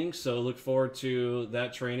 this evening, so look forward to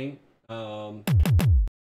that training. And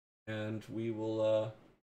we will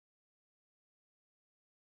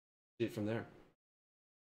see it from there.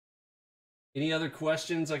 Any other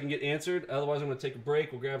questions I can get answered? Otherwise, I'm going to take a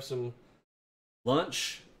break. We'll grab some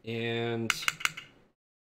lunch and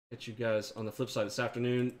get you guys on the flip side this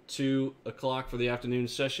afternoon. 2 o'clock for the afternoon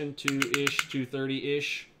session. 2-ish,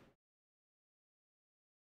 2:30-ish.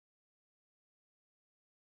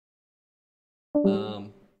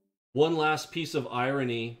 One last piece of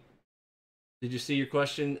irony. Did you see your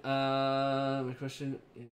question? My question,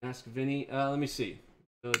 ask Vinny. Let me see.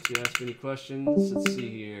 Go to ask Vinny questions. Let's see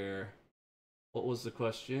here. What was the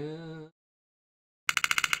question?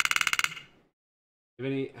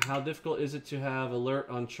 Vinny, how difficult is it to have alert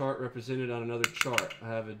on chart represented on another chart? I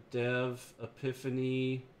have a dev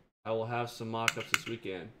epiphany. I will have some mock-ups this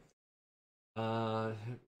weekend. Have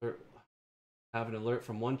an alert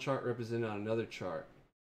from one chart represented on another chart.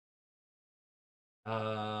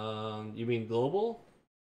 You mean global?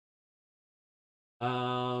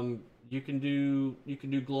 You can do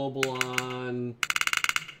global on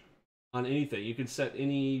anything. You can set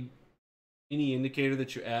any indicator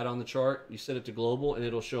that you add on the chart. You set it to global, and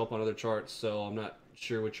it'll show up on other charts. So I'm not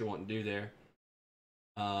sure what you're wanting to do there.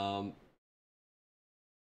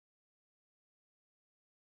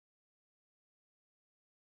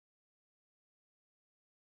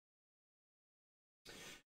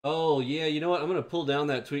 Oh, yeah, you know what? I'm going to pull down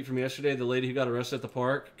that tweet from yesterday, the lady who got arrested at the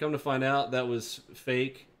park. Come to find out, that was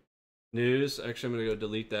fake news. Actually, I'm going to go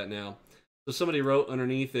delete that now. So somebody wrote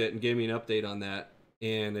underneath it and gave me an update on that.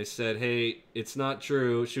 and they said, hey, it's not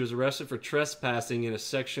true. She was arrested for trespassing in a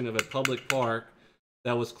section of a public park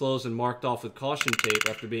that was closed and marked off with caution tape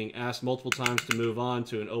after being asked multiple times to move on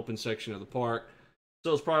to an open section of the park.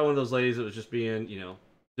 So it's probably one of those ladies that was just being, you know,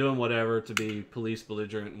 doing whatever to be police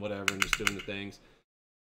belligerent and whatever, and just doing the things.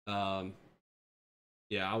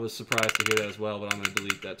 Yeah, I was surprised to hear that as well, but I'm going to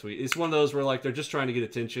delete that tweet. It's one of those where, like, they're just trying to get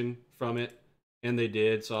attention from it, and they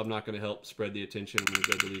did, so I'm not going to help spread the attention. I'm going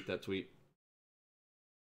to go delete that tweet.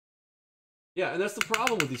 Yeah, and that's the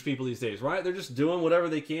problem with these people these days, right? They're just doing whatever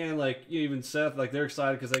they can. Like, even Seth, like, they're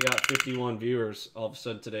excited because they got 51 viewers all of a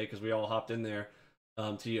sudden today because we all hopped in there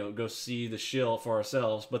to, you know, go see the shill for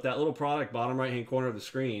ourselves. But that little product, bottom right-hand corner of the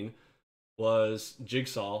screen, was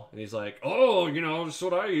JigSaw, and he's like, oh, you know, this is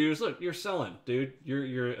what I use. Look, you're selling, dude.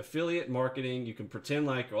 You're affiliate marketing. You can pretend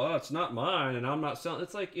like, oh, it's not mine, and I'm not selling.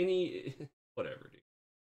 It's like any, whatever, dude.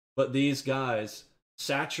 But these guys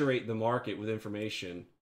saturate the market with information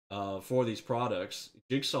for these products.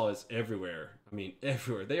 JigSaw is everywhere. I mean,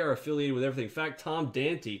 everywhere. They are affiliated with everything. In fact, Tom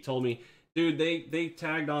Dante told me, dude, they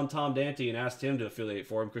tagged on Tom Dante and asked him to affiliate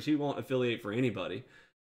for him because he won't affiliate for anybody.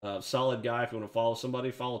 Solid guy. If you want to follow somebody,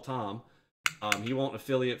 follow Tom. He won't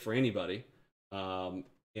affiliate for anybody. And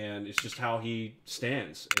it's just how he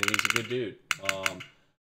stands. And he's a good dude.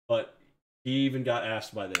 But he even got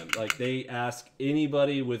asked by them. Like, they ask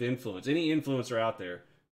anybody with influence, any influencer out there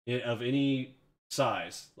of any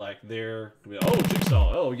size, like, they're, oh,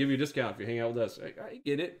 JigSaw, oh, we'll give you a discount if you hang out with us. I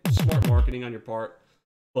get it. Smart marketing on your part.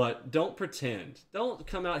 But don't pretend. Don't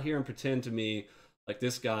come out here and pretend to me like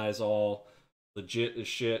this guy's all legit as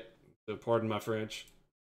shit. So pardon my French.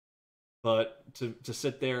 But to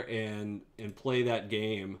sit there and play that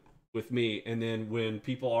game with me, and then when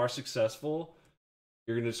people are successful,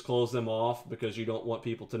 you're going to just close them off because you don't want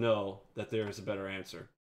people to know that there is a better answer.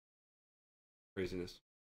 Craziness.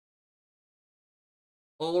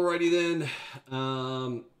 Alrighty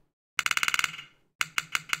then.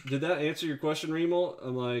 Did that answer your question, Remel?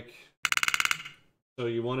 I'm like, so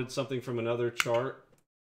you wanted something from another chart?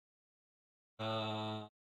 Click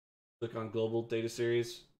on global data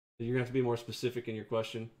series. You're gonna have to be more specific in your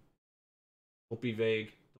question. Don't be vague.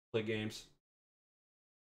 Don't play games.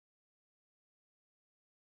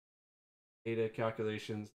 Data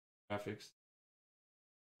calculations, graphics.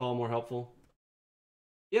 Call more helpful.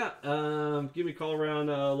 Yeah, give me a call around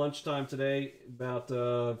lunchtime today, about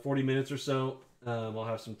 40 minutes or so. I'll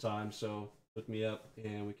have some time, so look me up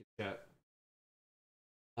and we can chat.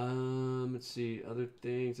 Let's see, other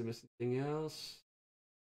things. I missed anything else?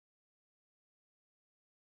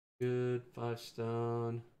 Good, 5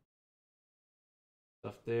 stone.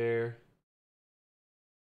 Stuff there.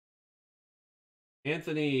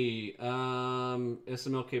 Anthony,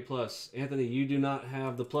 SMLK Plus. Anthony, you do not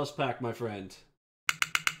have the Plus Pack, my friend.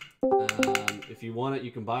 If you want it,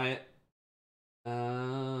 you can buy it.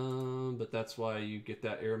 But that's why you get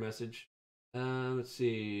that error message. Let's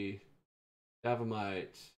see.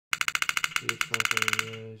 Davamite.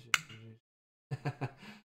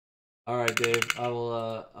 Alright, Dave.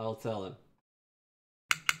 I'll tell him.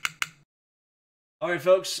 Alright,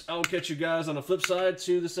 folks. I will catch you guys on the flip side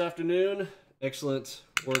to this afternoon. Excellent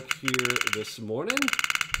work here this morning.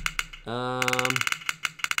 Let's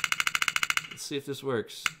see if this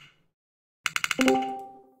works.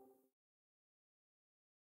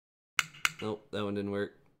 Nope, that one didn't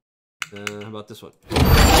work. How about this one?